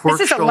cured pork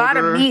This is a lot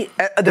of shoulder. meat.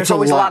 There's It's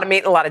always a lot of meat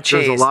and a lot of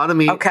cheese. There's a lot of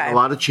meat Okay. and a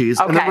lot of cheese.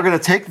 And then Okay. we're going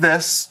to take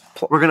this,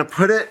 we're going to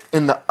put it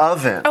in the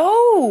oven.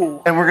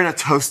 Oh. And we're going to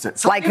toast it.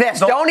 Some Like people this.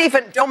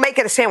 Don't make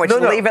it a sandwich. No,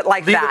 no. Leave it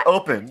like Leave that. it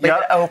open. Leave Yep.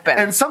 it open.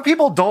 And some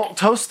people don't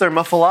toast their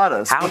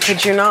muffulettas. How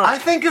could you not? I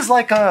think is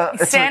like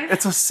it's Sin?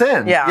 it's a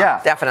sin.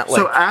 Yeah, definitely.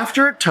 So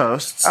after it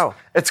toasts,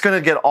 it's going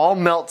to get all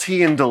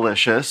melty and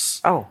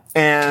delicious. Oh.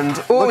 And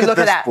Ooh, look at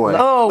this that. boy.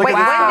 Oh, Look Wait, at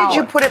this when boy. did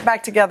you put it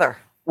back together?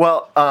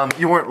 Well,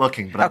 you weren't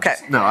looking, but Okay.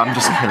 I'm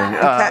just kidding.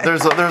 Okay.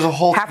 There's a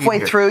whole Halfway team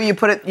here. through, you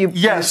put it.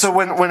 Yeah. So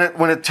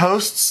when it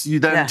toasts, you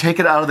then take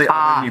it out of the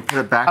oven, and you put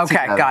it back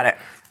together. Okay, got it.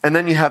 And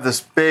then you have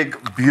this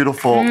big,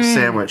 beautiful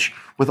sandwich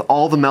with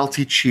all the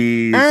melty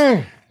cheese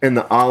and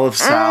the olive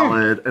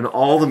salad and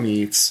all the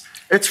meats.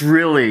 It's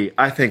really,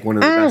 I think, one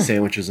of the best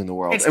sandwiches in the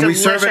world. It's and we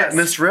serve it at delicious.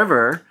 Miss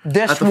River at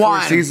the Four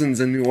one. Seasons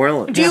in New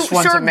Orleans. Do you This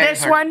one's serve this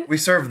amazing. one? We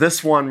serve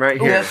this one right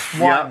here. This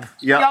one.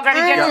 Yep. Y'all got to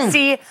get to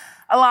see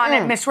Alon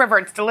at Miss River.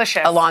 It's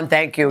delicious. Alon,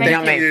 thank you. Thank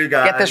Yummy. you,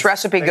 guys. Get this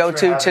recipe. Thanks Go for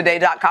to having me.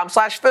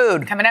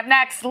 today.com/food. Coming up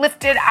next,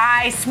 lifted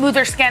eye,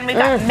 smoother skin. We've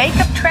got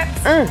makeup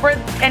tricks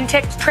and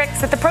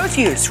tricks that the pros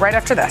use right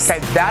after this. Okay,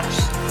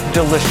 that's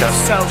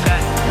delicious. So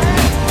good.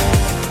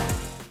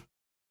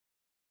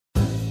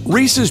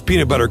 Reese's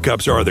peanut butter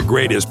cups are the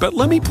greatest, but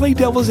let me play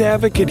devil's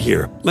advocate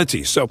here. Let's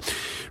see. So,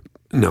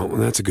 no,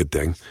 that's a good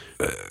thing.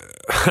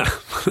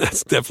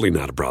 That's definitely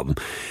not a problem.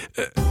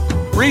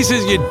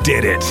 Reese's, you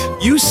did it.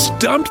 You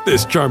stumped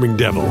this charming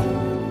devil.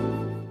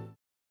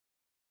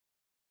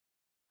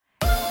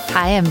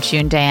 Hi, I'm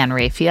June Diane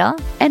Raphael.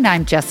 And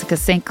I'm Jessica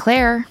St.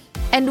 Clair.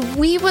 And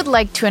we would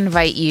like to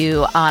invite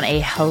you on a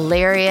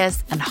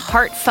hilarious and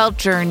heartfelt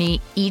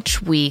journey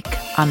each week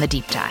on The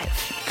Deep Dive.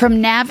 From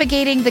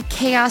navigating the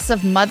chaos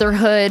of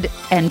motherhood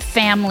and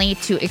family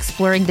to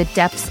exploring the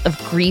depths of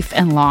grief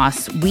and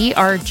loss, we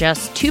are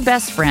just two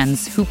best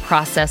friends who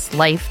process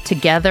life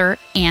together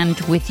and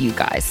with you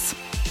guys.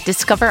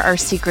 Discover our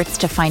secrets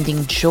to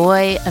finding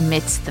joy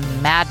amidst the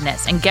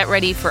madness and get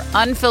ready for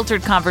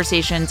unfiltered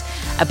conversations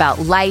about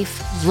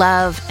life,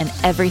 love, and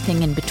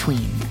everything in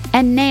between.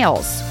 And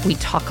nails. We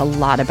talk a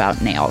lot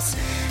about nails.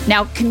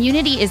 Now,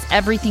 community is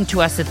everything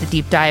to us at The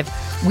Deep Dive.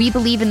 We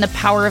believe in the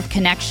power of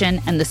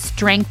connection and the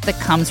strength that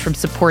comes from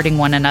supporting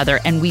one another,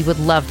 and we would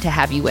love to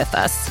have you with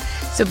us.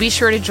 So be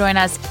sure to join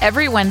us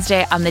every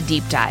Wednesday on The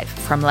Deep Dive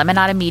from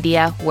Lemonada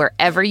Media,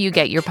 wherever you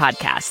get your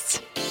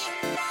podcasts.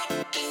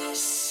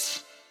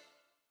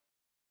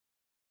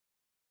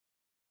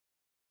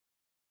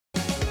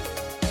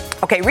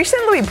 Okay,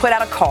 recently we put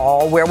out a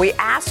call where we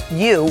asked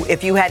you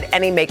if you had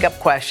any makeup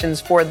questions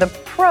for the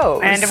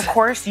pros. And of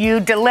course, you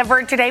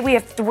delivered today. We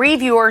have 3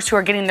 viewers who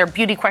are getting their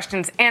beauty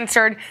questions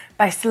answered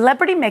by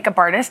celebrity makeup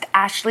artist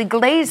Ashlee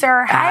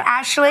Glazer.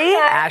 Hi, Ashlee.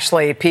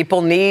 Ashlee,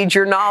 people need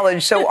your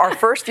knowledge. So our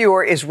first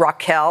viewer is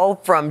Raquel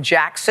from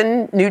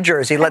Jackson, New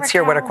Jersey. Let's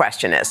hear what her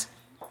question is.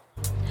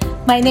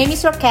 My name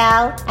is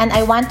Raquel, and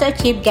I want to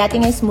achieve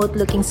getting a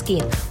smooth-looking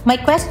skin. My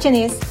question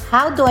is,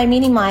 how do I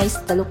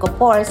minimize the look of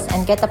pores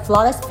and get a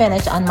flawless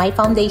finish on my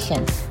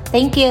foundation?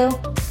 Thank you.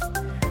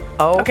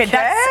 Okay,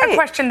 that's a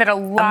question that a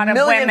lot of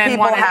women people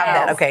want to have know.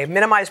 that. Okay,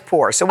 minimize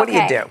pores. So what do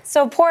you do?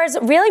 So pores,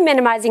 really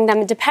minimizing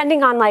them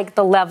depending on like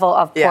the level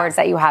of pores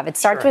that you have. It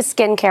starts with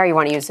skincare. You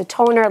want to use a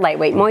toner,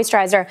 lightweight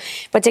moisturizer,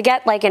 but to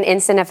get like an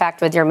instant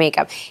effect with your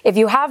makeup. If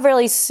you have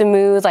really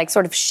smooth, like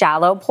sort of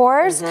shallow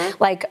pores,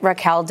 like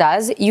Raquel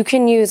does, you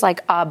can use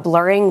like a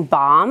blurring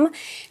balm.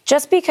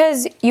 Just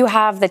because you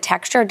have the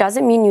texture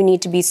doesn't mean you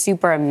need to be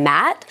super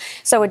matte.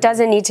 So it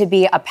doesn't need to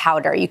be a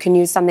powder. You can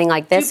use something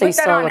like this. Do you put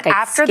that on look like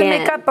after skin. the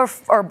makeup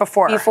or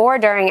before? Before,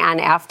 during, and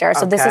after.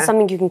 So this is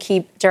something you can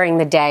keep during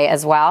the day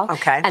as well.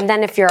 Okay. And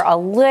then if you're a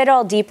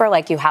little deeper,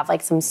 like you have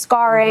like some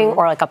scarring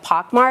or like a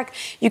pockmark,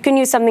 you can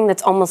use something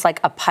that's almost like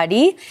a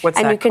putty. What's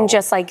and that you can called?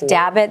 just like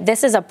dab it.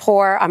 This is a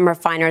pore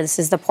refiner. This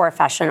is the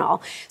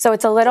Porefessional. So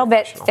it's a little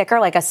bit thicker,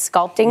 like a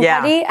sculpting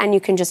putty, and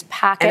you can just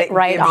pack And it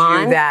right gives you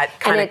on. that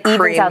kind and of it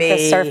evens out the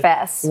creamy-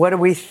 surface. What do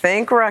we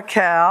think,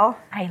 Raquel?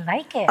 I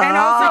like it. And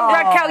also,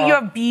 Raquel, you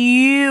have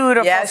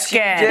beautiful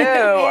skin. Yes, you do.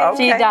 Okay.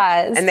 She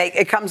does. And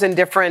it comes in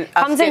different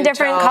Comes in skin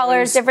different tones.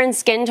 colors, different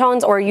skin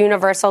tones, or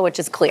universal, which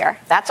is clear.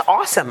 That's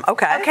awesome.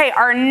 Okay. Okay,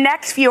 our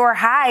next viewer,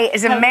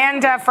 is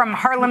Amanda from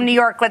Harlem, New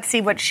York. Let's see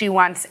what she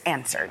wants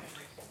answered.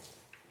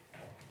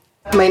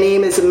 My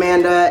name is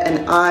Amanda,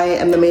 and I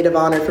am the maid of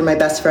honor for my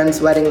best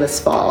friend's wedding this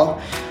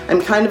fall.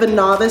 I'm kind of a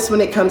novice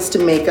when it comes to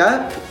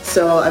makeup,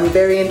 so I'm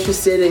very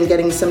interested in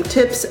getting some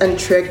tips and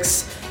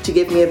tricks to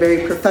give me a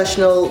very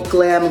professional,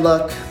 glam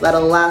look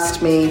that'll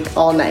last me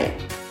all night.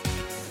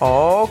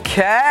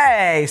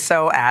 Okay,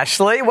 so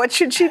Ashlee, what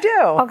should she do?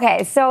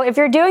 Okay, so if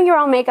you're doing your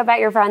own makeup at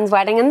your friend's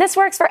wedding, and this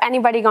works for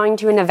anybody going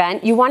to an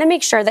event, you want to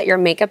make sure that your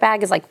makeup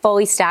bag is like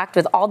fully stacked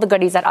with all the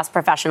goodies that us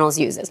professionals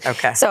uses.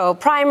 Okay. So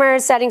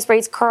primers, setting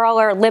sprays,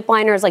 curler, lip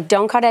liners, like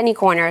don't cut any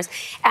corners.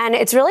 And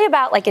it's really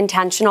about like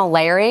intentional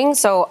layering.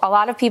 So a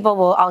lot of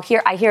people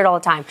I hear it all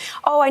the time.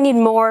 Oh, I need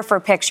more for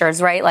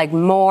pictures, right? Like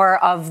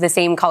more of the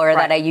same color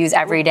that I use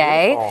every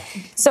day.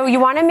 Beautiful. So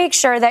you want to make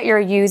sure that you're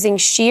using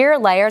sheer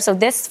layer. So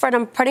this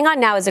I'm putting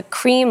on now is a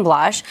cream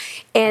blush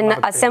in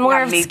a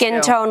similar skin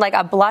tone, like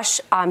a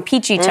blush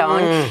peachy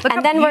tone. Look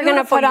And then we're going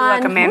to put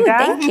on, Amanda.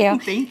 thank you.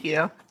 Thank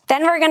you.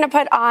 Then we're going to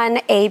put on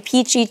a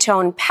peachy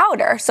tone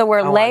powder. So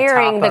we're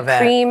layering top the of it.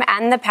 cream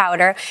and the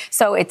powder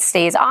so it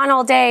stays on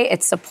all day.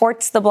 It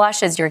supports the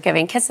blush as you're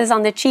giving kisses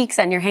on the cheeks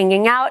and you're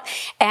hanging out.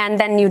 And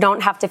then you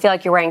don't have to feel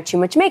like you're wearing too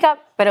much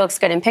makeup, but it looks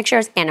good in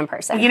pictures and in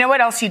person. You know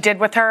what else you did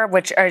with her?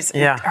 Which is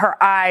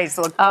her eyes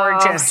look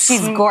gorgeous.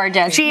 She's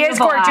gorgeous. She is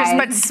Beautiful gorgeous, eyes.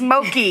 but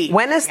smoky.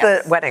 When is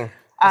the wedding?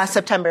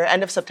 September,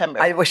 end of September.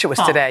 I wish it was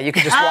today. You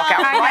could just walk out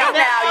right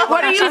now.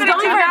 What are you going to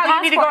do now?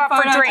 You need to go out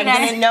for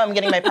drinks. No, I'm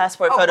getting my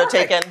passport photo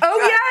taken. Oh,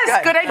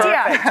 yes. Good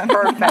idea.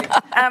 Perfect.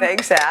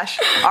 Thanks, Ash.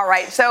 All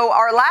right. So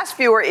our last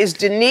viewer is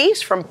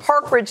Denise from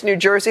Park Ridge, New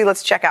Jersey.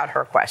 Let's check out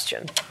her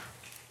question.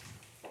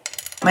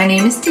 My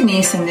name is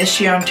Denise, and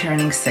this year I'm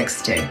turning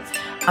 60.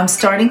 I'm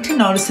starting to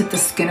notice that the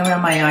skin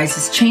around my eyes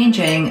is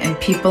changing, and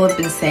people have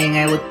been saying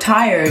I look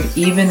tired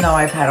even though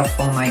I've had a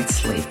full night's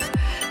sleep.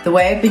 The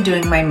way I've been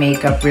doing my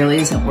makeup really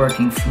isn't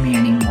working for me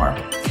anymore.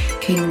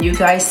 Can you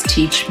guys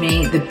teach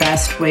me the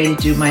best way to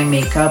do my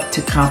makeup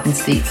to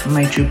compensate for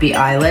my droopy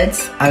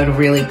eyelids? I would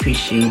really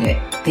appreciate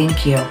it.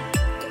 Thank you.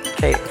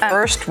 Okay,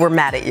 first, we're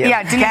mad at you.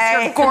 Yeah,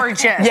 Denise, you're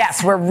gorgeous.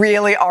 Yes, we're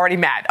really already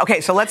mad. Okay,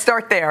 so let's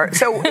start there.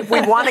 So if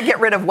we want to get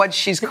rid of what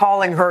she's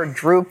calling her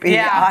droopy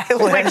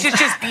eyelids. Which is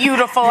just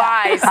beautiful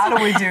eyes. How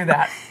do we do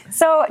that?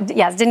 So,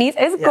 yes, Denise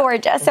is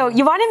gorgeous. So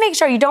you want to make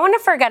sure you don't want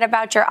to forget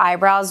about your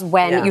eyebrows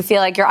when you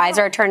feel like your eyes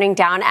are turning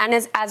down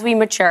and as we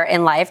mature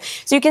in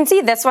life. So you can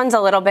see this one's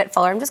a little bit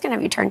fuller. I'm just going to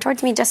have you turn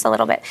towards me just a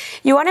little bit.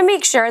 You want to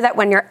make sure that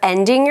when you're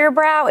ending your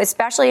brow,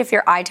 especially if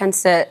your eye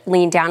tends to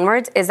lean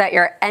downwards, is that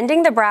you're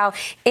ending the brow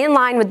in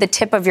line with the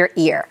tip of your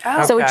ear.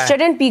 Oh. So it Okay.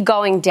 shouldn't be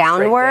going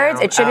downwards.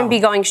 down. It shouldn't be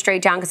going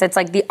straight down because it's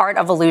like the art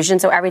of illusion.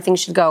 So everything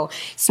should go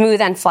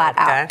smooth and flat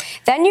out.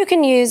 Then you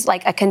can use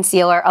like a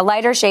concealer, a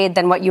lighter shade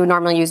than what you would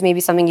normally use, maybe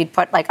something you'd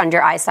put like under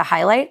your eyes to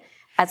highlight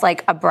as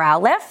like a brow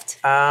lift.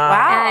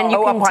 Wow. And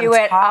you can do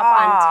it up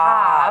on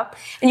top.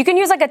 And you can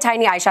use like a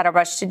tiny eyeshadow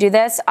brush to do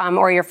this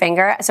or your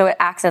finger. So it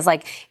acts as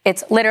like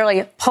it's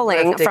literally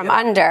pulling Lifting from it up.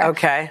 under.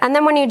 Okay. And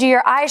then when you do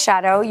your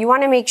eyeshadow, you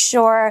want to make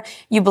sure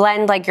you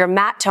blend like your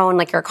matte tone,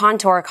 like your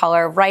contour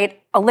color,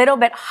 right a little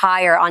bit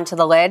higher onto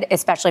the lid,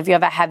 especially if you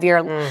have a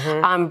heavier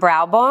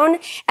brow bone.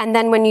 And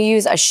then when you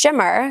use a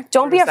shimmer,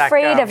 don't be does that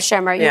afraid go? of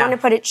shimmer. You Yeah. want to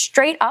put it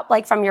straight up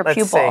like from your Let's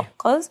pupil. see.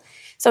 Close.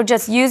 So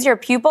just use your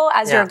pupil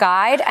as your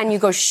guide and you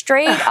go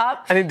straight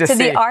up I need to to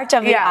see. the arch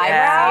of the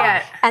eyebrow.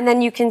 Yeah. And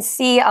then you can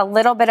see a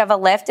little bit of a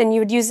lift and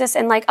you would use this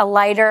in like a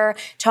lighter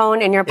tone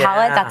in your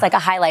palette. Yeah. That's like a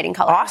highlighting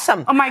color.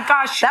 Awesome. Oh my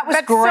gosh, That was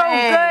that's great.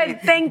 so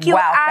good. Thank you,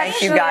 Wow, Ashlee.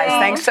 thank you guys.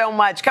 Thanks so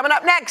much. Coming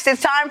up next,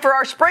 it's time for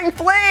our spring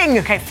fling.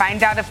 Okay,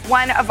 find out if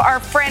one of our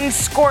friends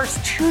scores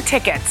 2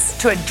 tickets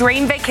to a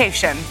dream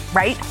vacation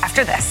right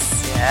after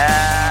this.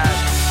 Yes.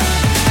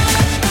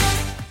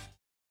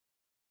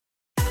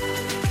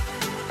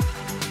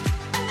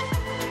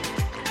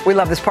 We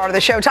love this part of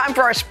the show. Time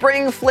for our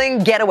spring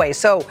fling getaway.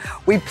 So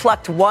we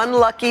plucked one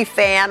lucky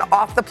fan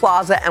off the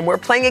plaza, and we're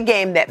playing a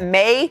game that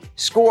may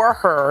score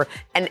her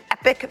an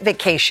epic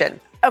vacation.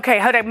 Okay,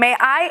 Hoda, may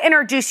I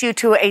introduce you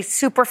to a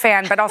super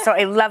fan, but also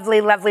a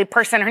lovely, lovely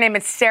person. Her name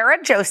is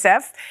Sarah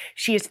Joseph.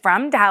 She is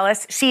from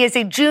Dallas. She is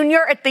a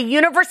junior at the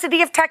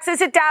University of Texas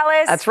at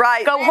Dallas. That's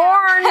right. Go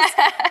Horns.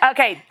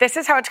 Okay, this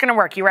is how it's going to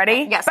work. You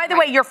ready? Yes. By the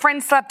way, your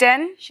friend slept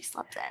in? She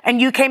slept in.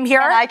 And you came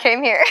here? And I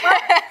came here.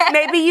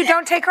 Maybe you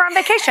don't take her on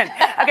vacation.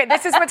 Okay,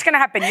 this is what's going to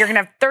happen. You're going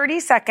to have 30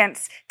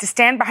 seconds to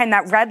stand behind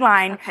that red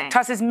line,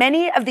 toss as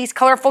many of these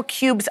colorful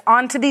cubes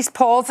onto these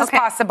poles as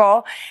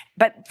possible.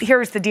 But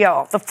here's the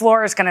deal. The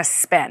floor is going to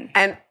spin.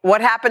 And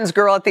what happens,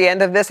 girl, at the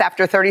end of this,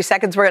 after 30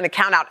 seconds, we're going to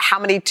count out how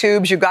many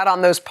tubes you got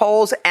on those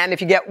poles. And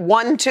if you get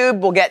one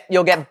tube,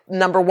 you'll get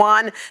number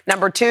 1,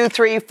 number 2,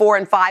 3, 4,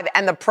 and 5.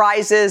 And the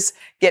prizes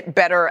get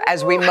better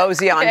as we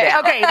mosey on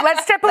down. Okay,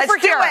 let's step over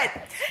here. Let's do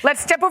it.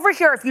 Let's step over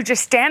here. If you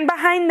just stand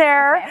behind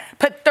there,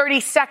 put 30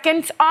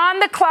 seconds on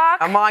the clock.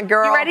 Come on,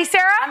 girl. You ready,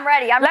 Sarah? I'm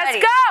ready. Let's ready.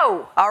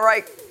 go. All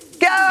right.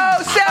 Go,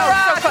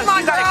 Sarah. So close. Come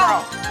on, You got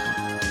girl. it, girl.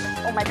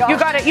 Oh my God. You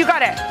got it. You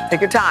got it.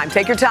 Take your time.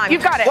 Take your time. You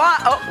got it.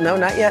 What? Oh, no,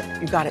 not yet.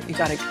 You got it. You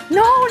got it.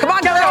 No, Come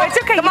on, no, girl. no, it's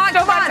okay. Come You've on,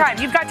 still come got on. time.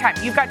 You've got time.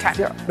 You've got time.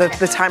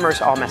 The timer's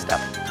all messed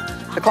up.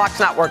 The clock's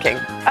not working.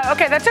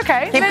 Okay, that's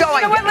okay. Keep Then, going.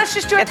 You know what? Let's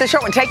just do it. Get the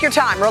short one. Take your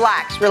time.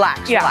 Relax.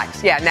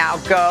 Yeah, now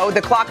go.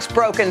 The clock's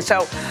broken,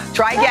 so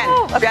try again.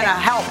 Jenna,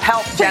 help.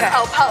 Jenna.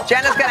 Help.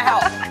 Jenna's going to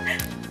help.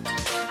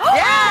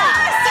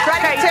 Yes! Try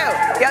it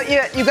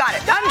too. You got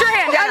it.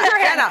 Underhand.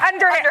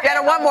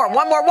 Jenna, one more.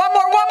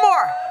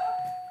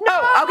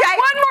 Oh, okay.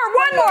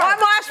 One more. One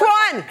last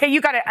one. Okay,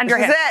 you got it.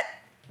 Underhand. This is it.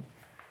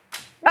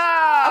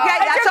 Oh, Okay,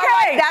 that's all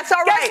right. That's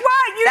all right. Guess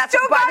what? You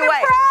still by got the it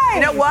way, right.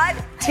 you know what?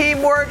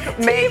 Teamwork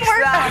makes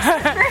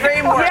the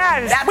dream work.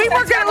 Yes. That's We what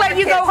weren't going to let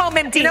you go home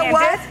empty-handed. You know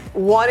what?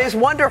 One is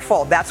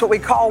wonderful. That's what we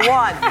call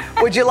one.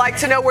 Would you like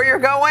to know where you're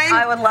going?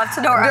 I would love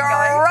to know where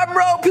I'm going. Drum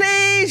roll,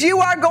 please. You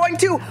are going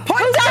to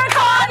Punta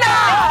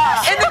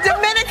Cana in the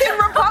Dominican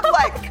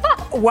Republic.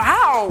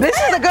 Wow. This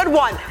is a good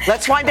one.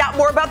 Let's find out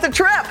more about the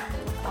trip.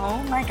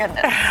 Oh my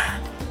goodness.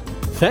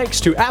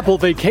 Thanks to Apple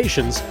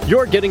Vacations,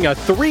 you're getting a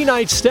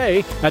 3-night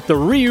stay at the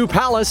Riu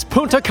Palace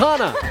Punta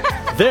Cana.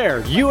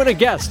 There, you and a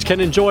guest can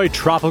enjoy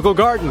tropical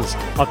gardens,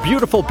 a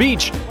beautiful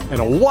beach,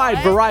 and a wide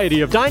variety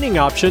of dining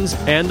options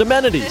and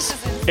amenities.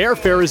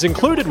 Airfare is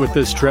included with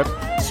this trip,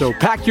 so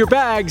pack your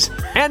bags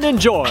and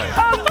enjoy.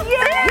 Oh,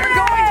 yeah. You're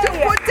going to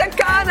Punta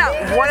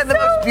Cana, one of the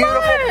most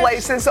beautiful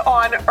places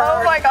on earth.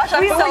 Oh my gosh,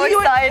 I'm so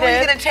excited. Who are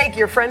you going to take?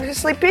 Your friend to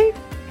Sleepy?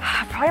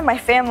 Probably my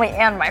family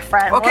and my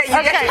friend. Okay,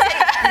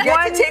 you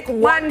get to take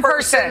one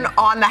person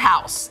on the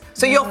house.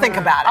 So you'll think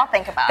about it. I'll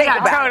think about it.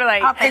 Totally.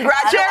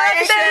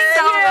 Congratulations.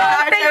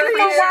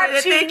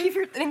 Thank you so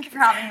much. Thank you for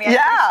having me.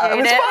 Yeah, it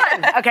was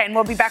fun. Okay, and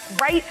we'll be back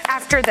right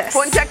after this.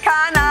 Punta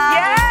Cana.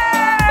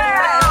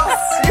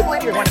 Yes. Can you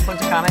believe you're going to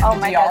Punta Cana? Oh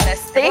my goodness.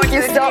 Thank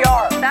you so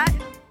much.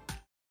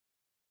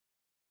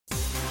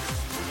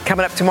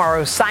 Coming up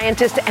tomorrow,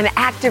 scientist and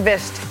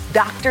activist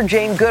Dr.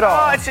 Jane Goodall.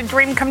 Oh, it's a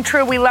dream come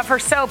true. We love her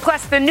so.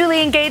 Plus, the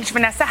newly engaged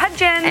Vanessa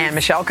Hudgens. And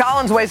Michelle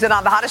Collins weighs in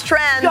on the hottest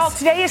trends. Y'all,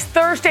 today is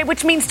Thursday,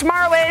 which means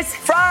tomorrow is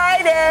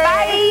Friday.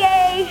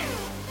 Bye.